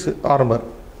 Kavacha is armor.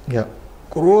 Yeah.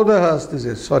 Krodha has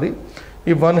this, sorry.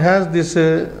 If one has this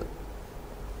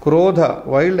krodha,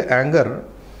 wild anger,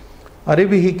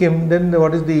 aribihikim, then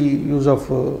what is the use of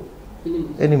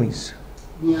enemies?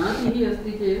 Jnatihi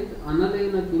asti chet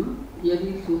analena kim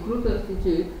yadi sukhrut asti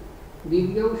chet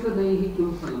divyaushadaihi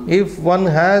kim phalam. If one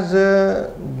has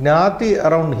jnati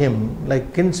around him,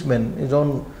 like kinsmen, his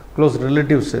own close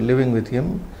relatives living with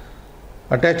him,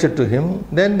 attached to him,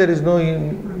 then there is no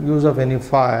use of any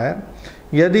fire.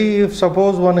 Yadi, if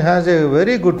suppose one has a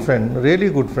very good friend, really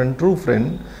good friend, true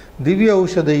friend, divya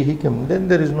aushadaihi kim, then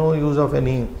there is no use of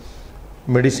any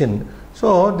medicine.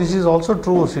 So this is also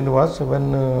true, Srinivas,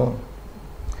 when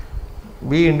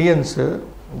we Indians,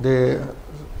 the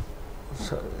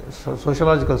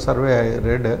sociological survey I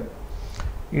read,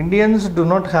 Indians do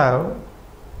not have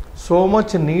so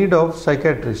much need of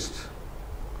psychiatrists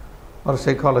or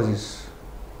psychologists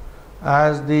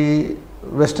as the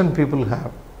Western people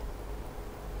have.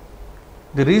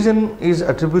 The reason is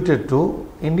attributed to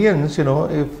Indians,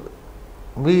 if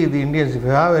we, the Indians, if we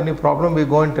have any problem, we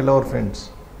go and tell our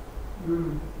friends.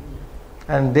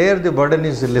 And there the burden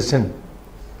is lessened.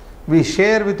 We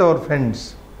share with our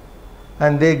friends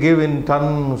and they give in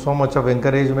turn so much of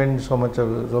encouragement, so much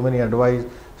of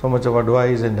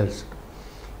advice and else.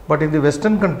 But in the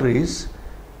Western countries,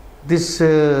 this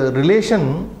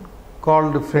relation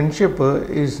called friendship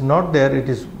is not there. It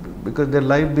is because their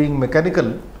life being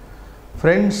mechanical.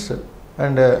 Friends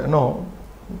and to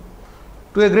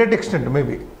a great extent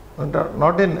maybe,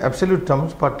 not in absolute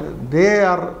terms, but they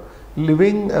are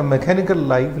living a mechanical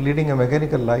life, leading a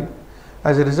mechanical life.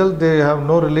 As a result, they have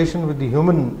no relation with the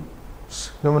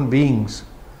human beings.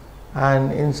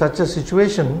 And in such a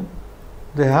situation,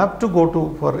 they have to go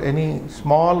to, for any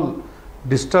small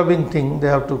disturbing thing, they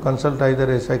have to consult either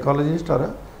a psychologist or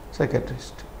a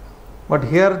psychiatrist. But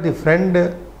here the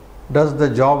friend does the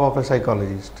job of a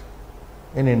psychologist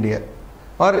in India,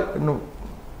 or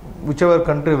whichever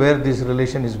country where this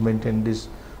relation is maintained, this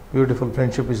beautiful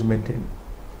friendship is maintained.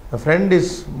 A friend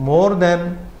is more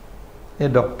than a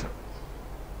doctor.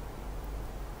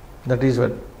 That is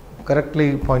what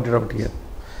correctly pointed out here.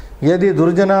 Yadi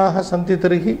durjanaha santi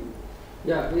tarihi.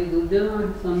 Yadi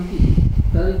durjanaha santi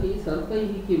tarihi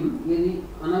sarpaihi kim yadi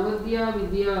anavadya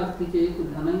vidya asti chet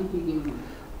dhanaihi kim.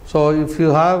 So if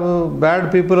you have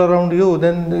bad people around you,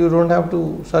 then you don't have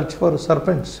to search for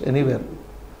serpents anywhere.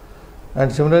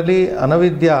 And similarly,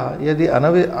 anavidya, yadi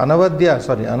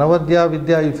anavadya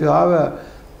vidya, if you have a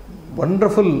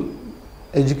wonderful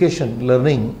education,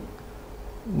 learning,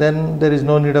 then there is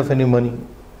no need of any money.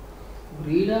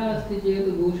 Vrida asti chet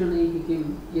bhushanaihi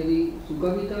kim yadi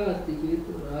sukavita asti chet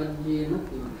rajyena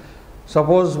kim.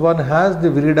 Suppose one has the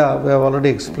vrida, we have already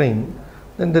explained,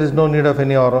 then there is no need of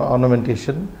any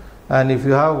ornamentation. And if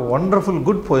you have wonderful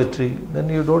good poetry, then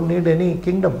you don't need any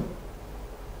kingdom.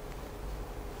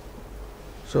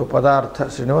 So padartha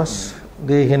Srinivas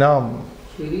dehinam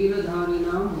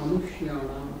shariradharinam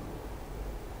manushyanam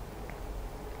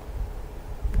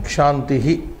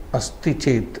kshantihi asti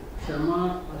chet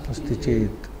shama asti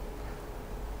chet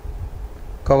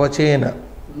kavachena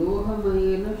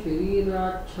lohamayena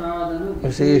sharirachadana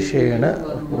viseshena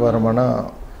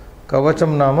varmana.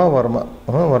 Kavacham nama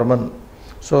varman.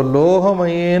 So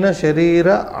lohamayena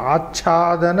sharira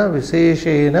achadana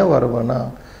viseshena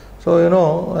varmana. So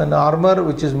an armor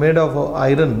which is made of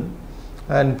iron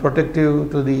and protective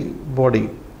to the body.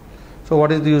 So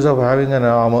what is the use of having an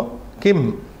armor?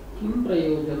 Kim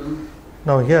prayojanam.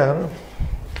 Now here,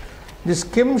 this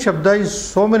kim shabda is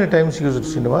so many times used,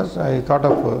 Srinivas. I thought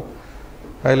of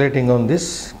highlighting on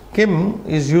this. Kim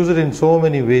is used in so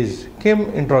many ways. Kim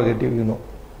interrogative,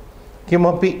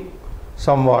 Kimapi,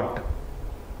 somewhat.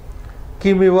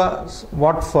 Kimiva,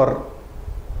 what for?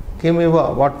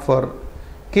 Kimiva, what for?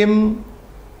 Kim,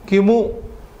 kimu,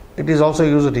 it is also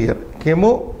used here.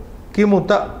 Kimu,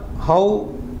 kimuta, how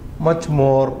much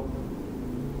more?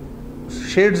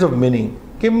 Shades of meaning.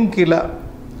 Kim kila,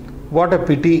 what a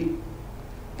pity.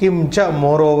 Kimcha,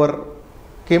 moreover.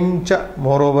 Kimcha,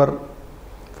 moreover.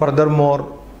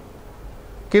 Furthermore.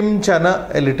 Kimchana,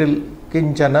 a little.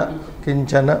 Kinchana,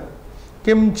 kinchana.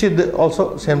 Kimchid,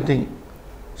 also same thing.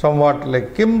 Somewhat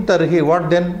like Kim tarhi, what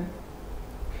then?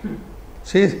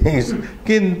 See, kintu,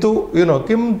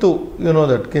 kimtu,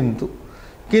 that, kintu.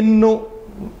 Kinnu,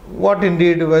 what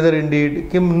indeed, whether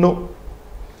indeed, kimnu.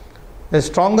 A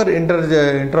stronger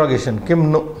interrogation,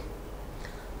 kimnu.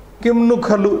 Kimnu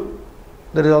khalu,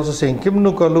 there is also saying,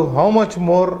 kimnu khalu, how much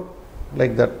more,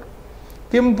 like that.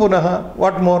 Kim punaha,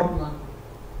 what more?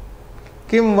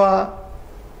 Kim va,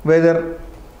 whether,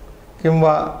 kim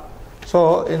va.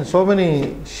 So, in so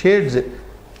many shades,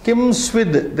 kim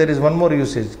swid, there is one more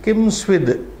usage. Kim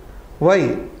swid,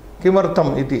 why?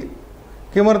 Kimartham iti.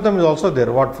 Kimartham is also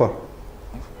there, what for?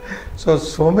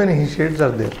 So many shades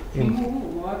are there.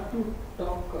 What to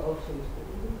talk also?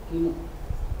 Kimu.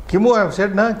 Kimu, I have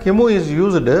said, Kimu is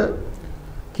used.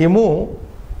 Kimu,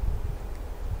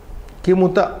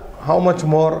 kimuta, how much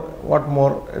more, what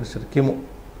more, etc. Kimu.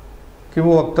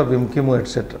 Kimu vaktavyam, kimu,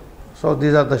 etc. So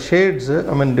these are the shades,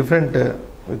 different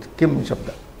with kim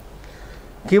shabda.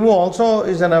 Kimu also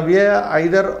is an avyaya,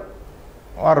 either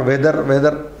or whether,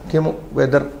 kimu,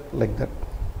 whether, like that.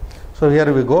 So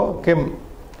here we go. Kim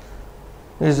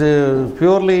is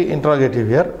purely interrogative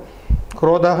here.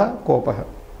 Krodaha, kopaha.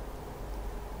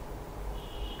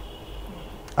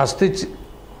 Asti,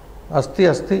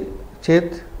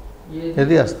 chet,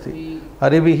 yadi asti.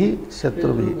 Haribihi,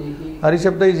 shatrubhi. Hari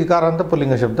shabda is ikaranta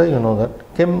pullinga shabda, you know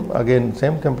that. Kim, again,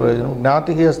 same kim prayojanam.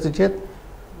 Gnatihi asti chet.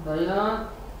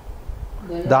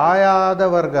 Dayada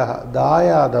vargaha.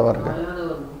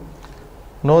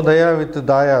 No daya with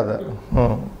dayada.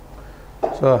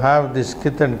 So have this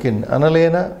kith and kin.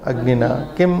 Analena,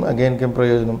 agnina. Kim, again kim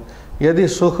prayojanam. Yadi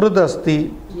suhrud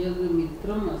asti.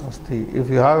 If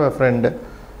you have a friend,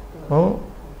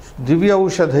 divya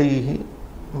ushadhaihi,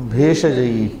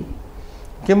 bheshajaihi.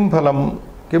 Kim phalam,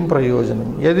 kim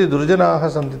prayojanam. Yadi durjanaha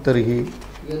santi tarihi.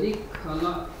 Yadi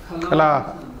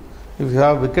khala. If you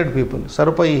have wicked people,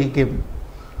 sarpaihi kim,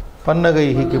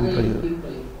 pannagaihi kim prayojanam.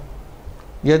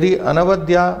 Yadi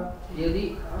anavadya,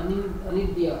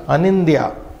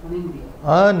 anindya.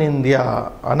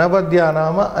 Anavadya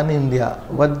nama anindya.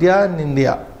 Vadya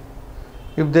nindya.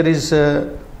 If there is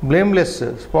blameless,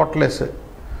 spotless,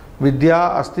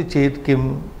 Vidya asti chet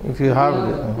kim, if you have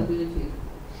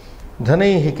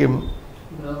dhanaihi kim,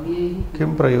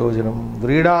 kim prayojanam.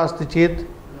 Vrida asti chet,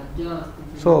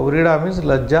 so vrida means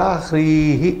lajja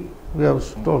hrihi, we have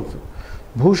told.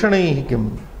 Bhushanaihi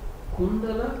kim.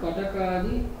 Kundala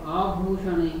katakadi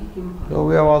abhushanaihi kim. So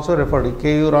we have also referred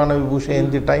Keyurana Vibhusha in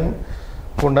the time.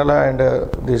 Kundala and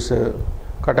this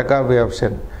Kataka we have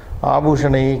said.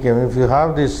 Abhushanaihi kim. If you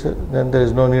have this, then there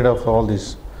is no need of all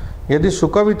this. Yadi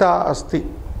Sukavita asti.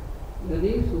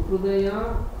 Yadi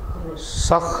Sukhridaya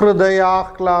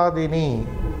Sakhridaya Akhladini.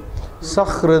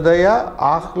 Sakhridaya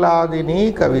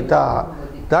Akhladini Kavita.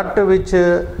 That which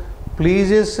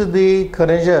pleases the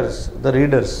connoisseurs, the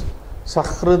readers.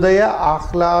 Sakhridaya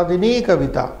Akhladini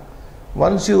Kavita.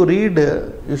 Once you read,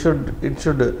 it should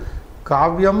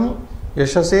Kavyam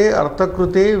Yashase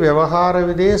Arthakrute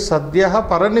Vyavaharavide Sadhyaha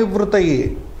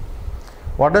Paranivvrutaye.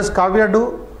 What does Kavya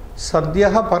do?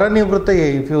 Sadhyaha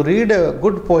Paranivvrutaye. If you read a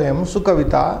good poem,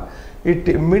 Sukavita, it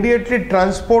immediately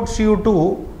transports you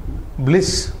to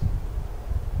bliss.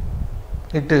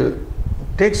 It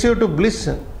takes you to bliss.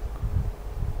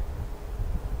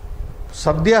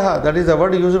 Sadhyaha, that is the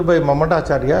word used by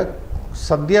Mamatacharya.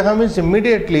 Sadhyaha means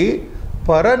immediately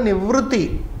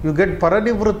Paranivruti. You get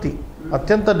Paranivruti,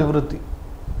 Atyanta Nivruti.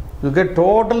 You get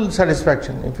total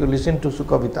satisfaction if you listen to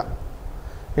Sukavita.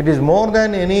 It is more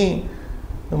than any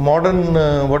modern,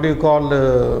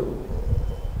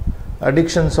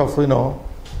 addictions of,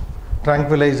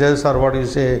 tranquilizers or what you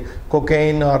say,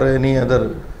 cocaine or any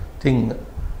other thing.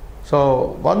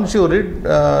 So once you read,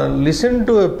 listen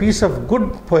to a piece of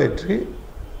good poetry,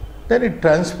 then it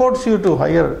transports you to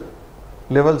higher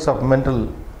levels of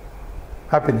mental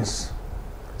happiness.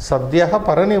 Sadhyaha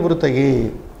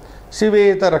Paranivvrutaye,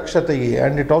 Siveta Rakshataye,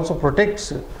 and it also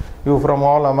protects you from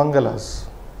all amangalas.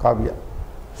 Kavya.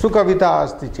 Sukavita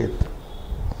asti chet.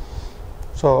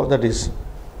 So that is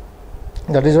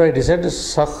why it is said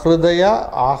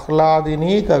Sakhridaya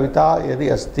Akhladini Kavita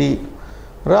yadi asti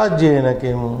Rajyena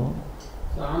kim.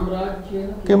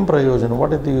 Kim prayojan.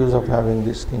 What is the use of having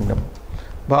this kingdom?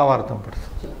 Bhavartam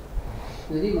padha.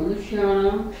 यदि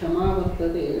मनुष्याणां क्षमा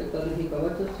वर्तते तर्हि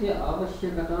कवचस्य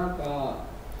आवश्यकता का.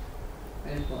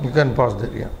 You can pause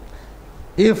there, yeah.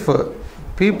 If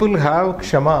people have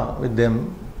kshama with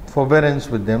them, forbearance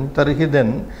with them, tarhi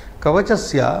then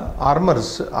kavachasya,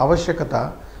 armors,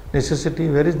 avashyakata, necessity,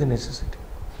 where is the necessity?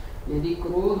 यदि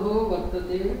क्रोधो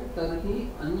वर्तते तर्हि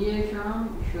अन्येषां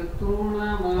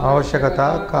शत्रूणाम् आवश्यकता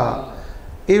का.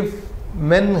 If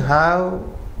men have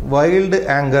wild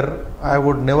anger, I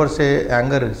would never say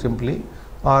anger simply,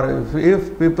 or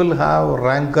if people have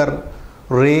rancor,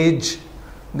 rage,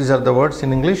 these are the words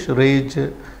in English, rage,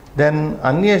 then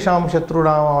anyesham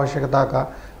shatrunam avashyakata ka.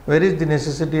 Where is the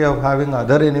necessity of having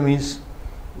other enemies?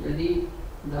 Yadi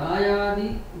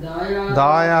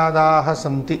Dayadaha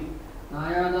santi.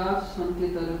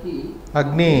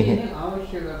 Agni.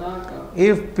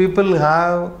 If people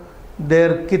have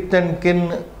their kith and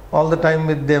kin all the time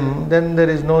with them, then there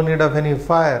is no need of any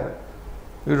fire.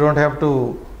 You don't have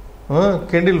to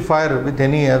kindle fire with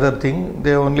any other thing,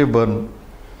 they only burn.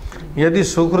 Yadi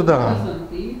sukrudha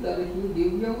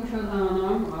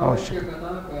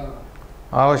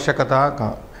avashyakata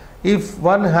ka. If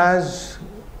one has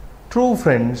true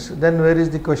friends, then where is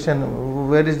the question,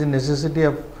 where is the necessity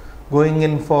of going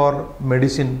in for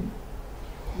medicine?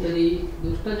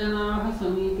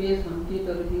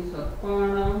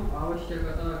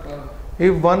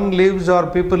 If one lives or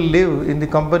people live in the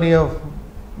company of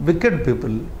wicked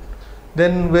people,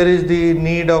 then where is the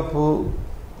need of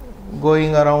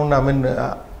going around,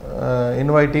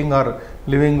 inviting or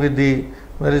living with the,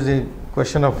 where is the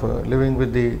question of living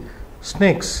with the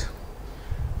snakes?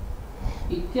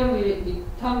 In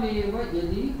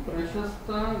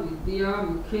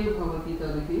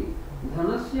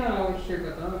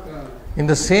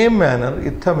the same manner,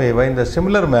 ithameva, in the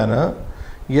similar manner,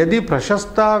 yadi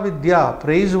prashasta vidya,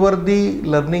 praiseworthy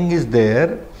learning is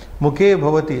there, mukhe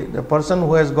bhavati, the person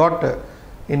who has got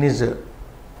in his,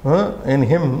 in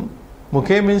him,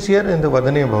 mukhe means here in the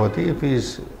vadane bhavati, if he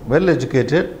is well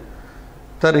educated,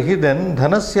 tarhi then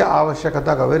dhanasya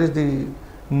avashyakata ka, where is the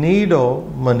need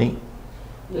of money?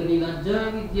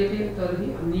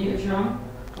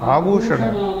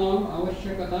 Abhushana.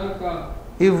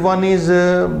 If one is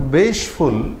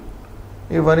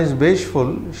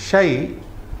bashful, shy,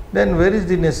 then where is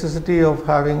the necessity of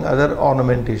having other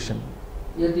ornamentation?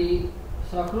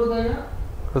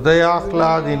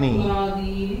 Hridayahladini.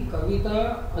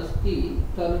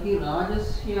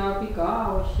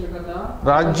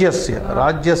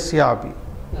 Rajyasyapi.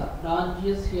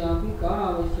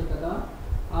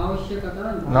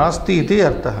 आवश्यकता नास्ति इति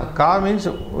अर्थः. का means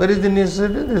where is the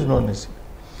necessity? There is no necessity.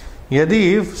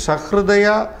 यदि सहृदय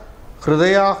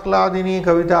हृदयाह्लादिनी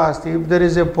कविता अस्ति, if there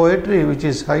is a poetry which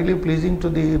is highly pleasing to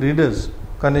the readers,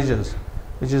 connoisseurs,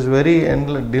 which is very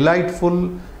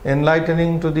delightful,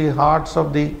 enlightening to the hearts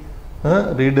of the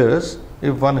readers,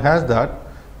 if one has that,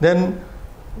 then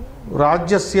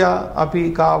Rajyasya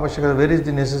api ka avashyakata, where is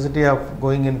the necessity of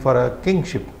going in for a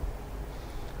kingship?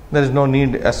 There is no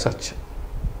need as such.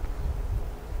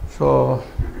 So,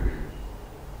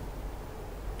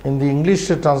 in the English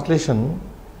translation,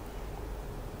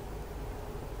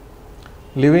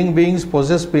 living beings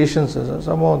possess patience.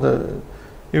 Somehow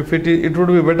if it would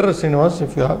be better, Srinivas,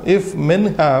 if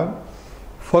men have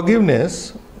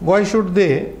forgiveness, why should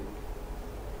they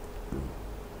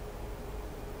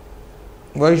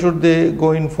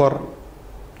go in for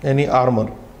any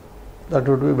armor? That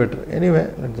would be better.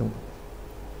 Anyway, let them.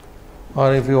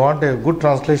 Or if you want a good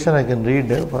translation, I can read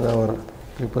for our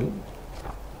people.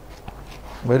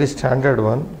 Very standard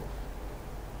one.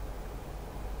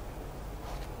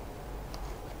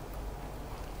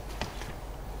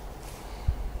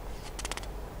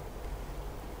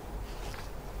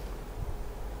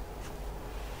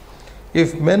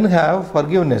 If men have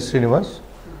forgiveness, Srinivas,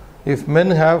 if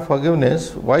men have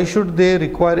forgiveness, why should they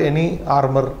require any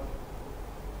armor?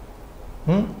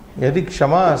 Yadi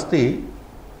kshama asti,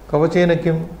 kavachena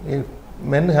kim? If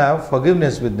men have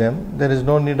forgiveness with them, there is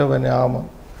no need of any armor.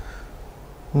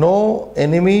 No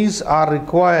enemies are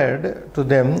required to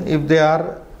them if they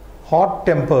are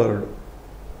hot-tempered,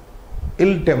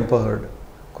 ill-tempered.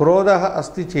 Krodha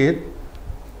asti chet,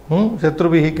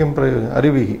 shatrubhihi kim prayoga,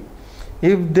 arivihi.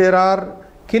 If there are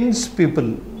kins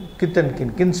people, kith and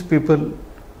kin, kins people,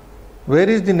 where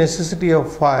is the necessity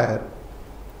of fire?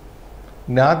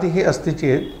 Gnatihi asti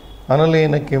chet,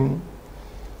 analena kim.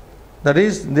 That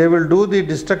is, they will do the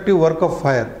destructive work of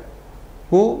fire.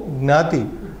 Who? Gnati.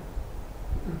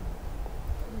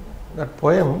 That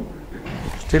poem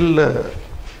still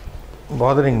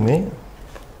bothering me.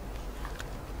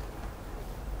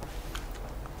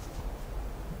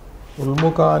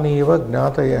 Ulmukaniva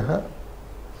gnatayaha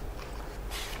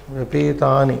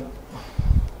vyapetani.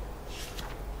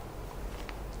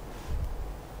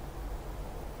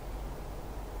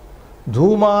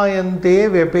 Dhumayante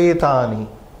vyapetani.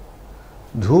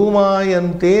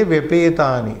 Dhumayante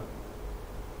vyapetani.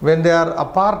 When they are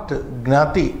apart,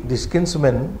 gnati, the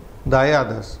kinsmen,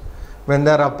 dayadas, when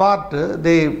they are apart,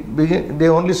 they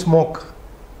only smoke.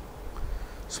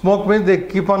 Smoke means they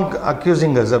keep on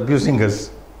accusing us, abusing us.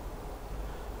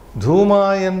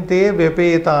 Dhumayante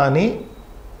vyapetani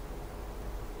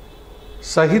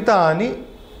sahitani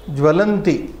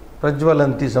jvalanti,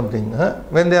 prajvalanti something.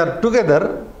 When they are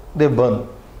together, they burn.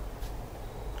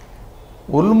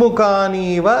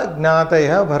 Ulmukaniva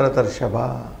gnataya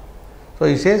bharatarshava. So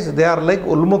he says they are like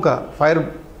ulmuka,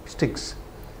 fire sticks.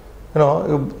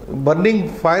 Burning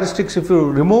fire sticks, if you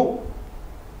remove,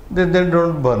 then they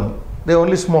don't burn. They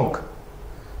only smoke.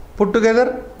 Put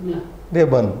together, they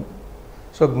burn.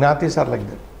 So gnatis are like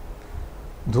that.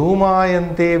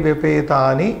 Dhumayante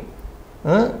vyapetani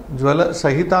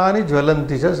sahitani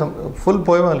jvalanti. Full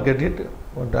poem I'll get it,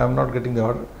 but I am not getting the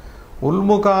order.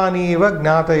 Ulmukaniva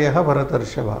gnatayaha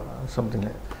bharatarshava. Something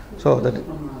like that. So that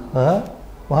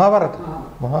Mahabharata.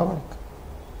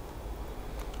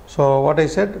 So what I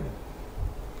said,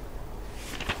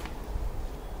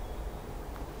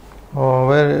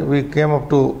 where we came up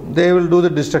to, they will do the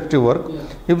destructive work. Yeah.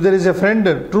 If there is a friend,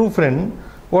 a true friend,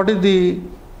 what is the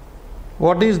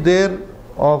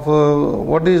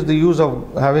use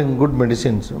of having good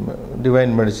medicines,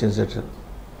 divine medicines, etc.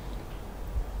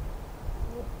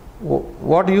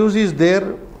 What use is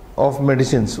there of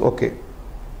medicines? Okay,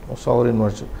 sovereign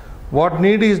virtue. What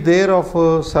need is there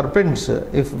of serpents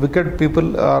if wicked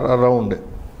people are around?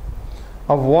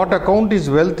 Of what account is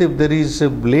wealth if there is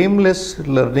blameless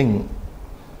learning?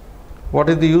 What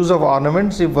is the use of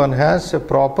ornaments if one has a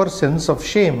proper sense of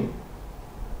shame?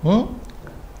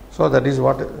 So that is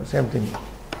what, same thing.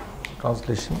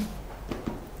 Translation.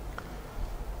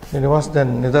 Srinivas,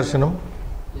 then Nidarshanam.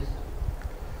 Yes.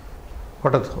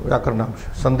 What is Vyakaranam?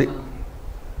 Sandhi.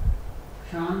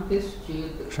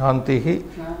 Shantihi.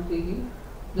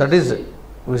 That is,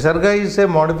 Visarga is a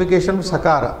modification of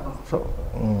Sakara. So,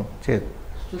 Chet.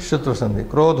 Shutva Sandhi.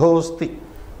 Krodhosti.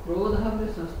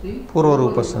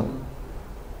 Purvarupasam.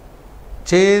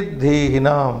 Chet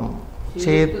Dehinam.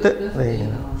 Chet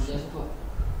Dehinam.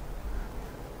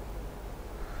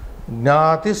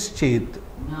 Gnatis Chet.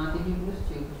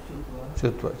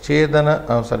 Chutva. Chedana.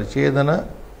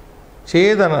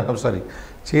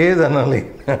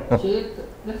 Chedanalena. Chet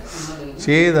plus analena.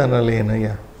 Chedanalena,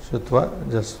 yeah. Shutva,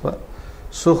 Jasva.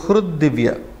 Suhrud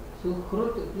Divya.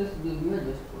 Suhrut plus divya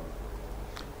jasva.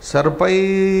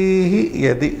 Sarpaihi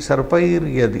Yadi. Sarpair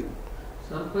Yadi.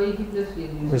 Sarpaihi plus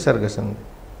yadi. Visargasandhi.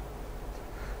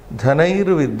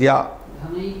 Dhanair Vidya.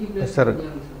 Dhanaihi plus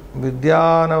Visarga.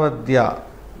 vidya. Vidyanavadya.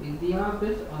 Vidya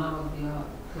plus anavadya.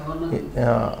 Savanna.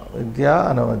 Yeah. Vidya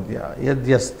Anavadya.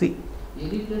 Yadyasti.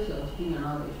 Yadi plus asti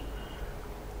anadesh.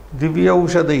 Divya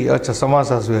Ushadai. Acha,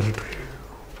 Samasas we are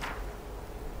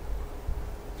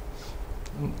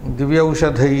Divya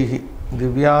Ushadhaihi.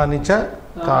 Divyani cha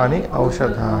Tani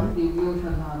Aushadhani.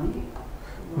 Divyaushadhani.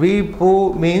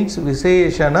 Vipu means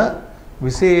Viseshana.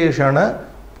 Viseshana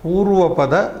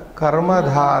Purvapada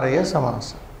Karmadharaya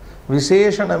Samasa.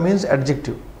 Viseshana means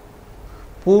adjective.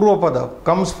 Purvapada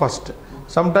comes first.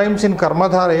 Sometimes in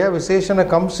Karmadharaya, Viseshana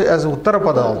comes as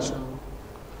Uttarapada also.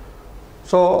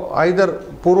 So either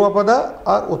Purvapada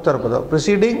or Uttarapada,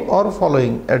 preceding or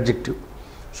following adjective.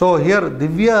 So here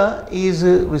Divya is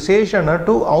Viseshana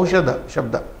to Aushadha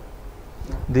Shabda.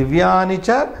 Divyani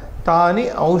cha Tani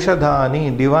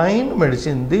Aushadhani, divine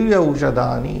medicine, Divya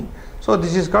Ushadhani. So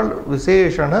this is called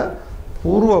Viseshana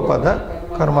Purvapada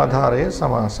Karmadharaya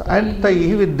Samasa. And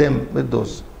Taihi with them, with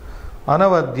those.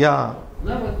 Anavadya.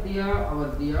 Na vadya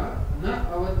avadya. Na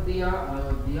avadya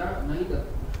anavadya. Naida.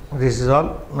 This is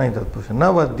all Naitat Pusha.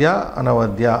 Na Vadya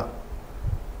Anavadya.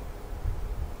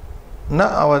 Na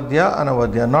Avadya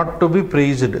Anavadya. Not to be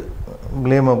praised,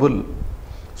 blamable.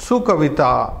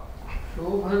 Sukavita.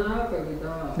 Shobhana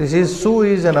kavita. This is Su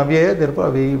is an avyaya, therefore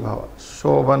avyayi bhava.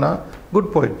 Shobhana,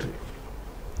 good poetry.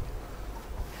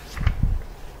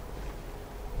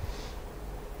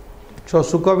 So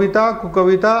Sukavita,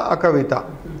 Kukavita, Akavita.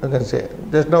 You can say.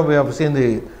 Just now we have seen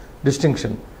the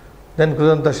distinction. Then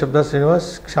Krudanta Shabda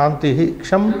Srinivas, Kshantihi,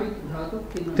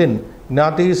 Ksham, Tin.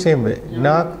 Gnati same way.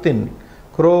 Gnat, Tin.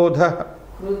 Krodha,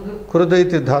 Krudha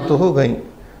iti dhatuhu, Gai.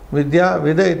 Vidya,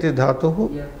 Vida iti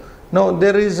dhatuhu. Now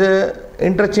there is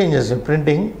interchanges in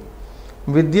printing.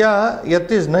 Vidya,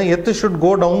 Yat is, na, Yat should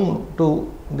go down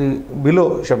to the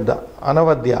below Shabda,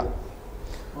 Anavadya.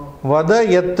 Vada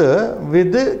Yat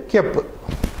with Kyap.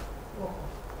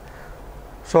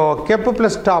 So Kyap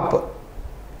plus top.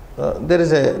 There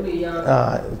is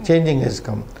a changing has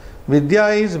come. Vidya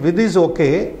is, Vid is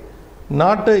okay,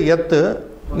 not Yat,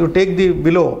 you take the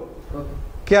below.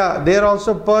 Kya, there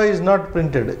also Pa is not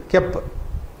printed. Kyap,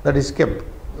 that is Kyap.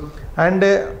 And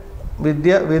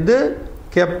Vidya with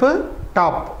Kyap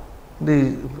top,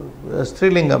 the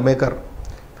Strilinga maker,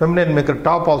 feminine maker,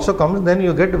 top also comes, then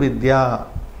you get Vidya.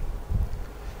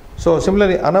 So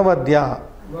similarly, Anavadya,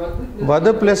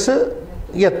 Vada plus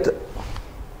Yat.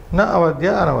 Na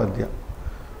avadya, anavadya.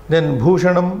 Then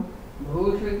bhushanam,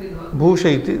 bhusha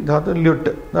iti dhatu,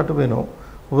 lyut, that we know.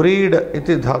 Vreed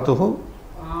iti dhatuhu.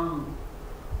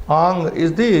 Ang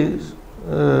is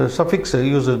the suffix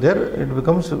used there, it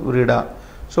becomes vrida.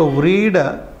 So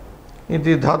vrida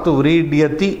iti dhatu,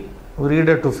 vridyati,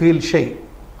 vrida to feel shy.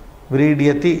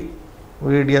 Vridyati,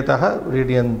 vridyataha,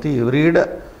 vridyanti.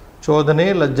 Vrida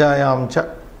chodane lajjayam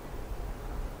cha.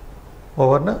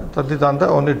 Over na Taditanta,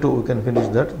 only two we can finish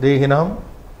that. Dehinam,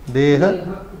 Deha,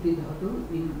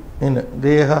 in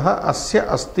Deha,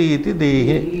 Asya, Asti iti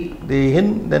Dehi,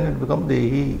 Dehin, then it becomes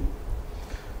Dehi.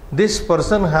 This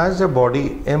person has a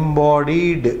body,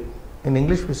 embodied. In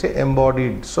English we say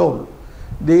embodied soul.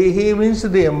 Dehi means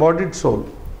the embodied soul.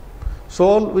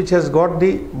 Soul which has got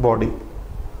the body,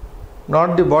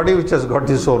 not the body which has got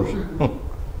the soul.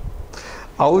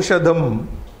 Aushadam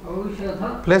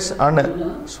plus Ana,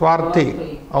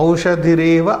 Swarthi,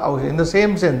 Aushadhireva, in the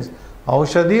same sense.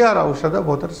 Aushadhi or Aushadha,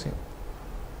 both are same.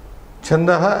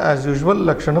 Chandaha, as usual,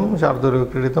 Lakshanam, Shardurya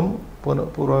Kreditam,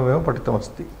 Purvameva Patitam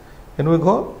Asti. Can we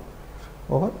go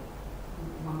over?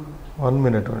 1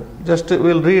 minute. Just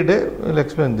we'll read, we'll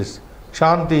explain this.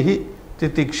 Kshantihi,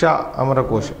 Titiksha,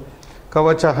 Amarakosha.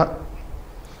 Kavachaha,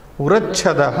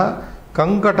 Urachadaha,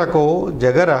 Kankatako,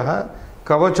 Jagaraha,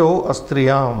 Kavacho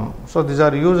Astriyam. So these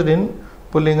are used in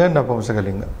Pullinga and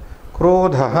Napamsakalinga.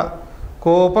 Krodhaha,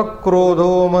 Kopa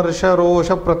Krodho Marsha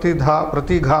Rosha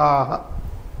Pratighaha.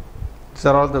 These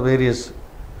are all the various.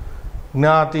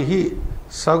 Gnatihi,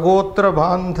 Sagotra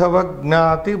Bandhava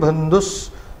Gnati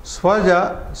Bandhus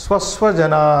Swaja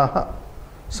Swaswajanaha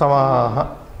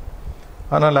Samaha.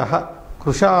 Analaha,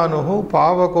 Krushanuhu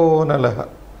Pavako Nalaha.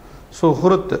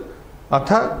 Suhrut,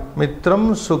 Atha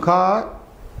Mitram Sukha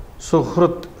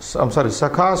Sukhrut,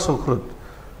 Sakha Sukhrut.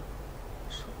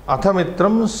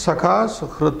 Athamitram Sakha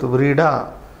Sukhrut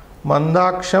Vrida.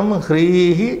 Mandaksham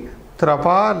Hrihi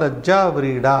Trapa Lajja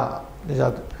Vrida.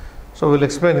 So we'll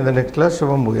explain in the next class.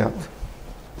 Shubham Bhuyat.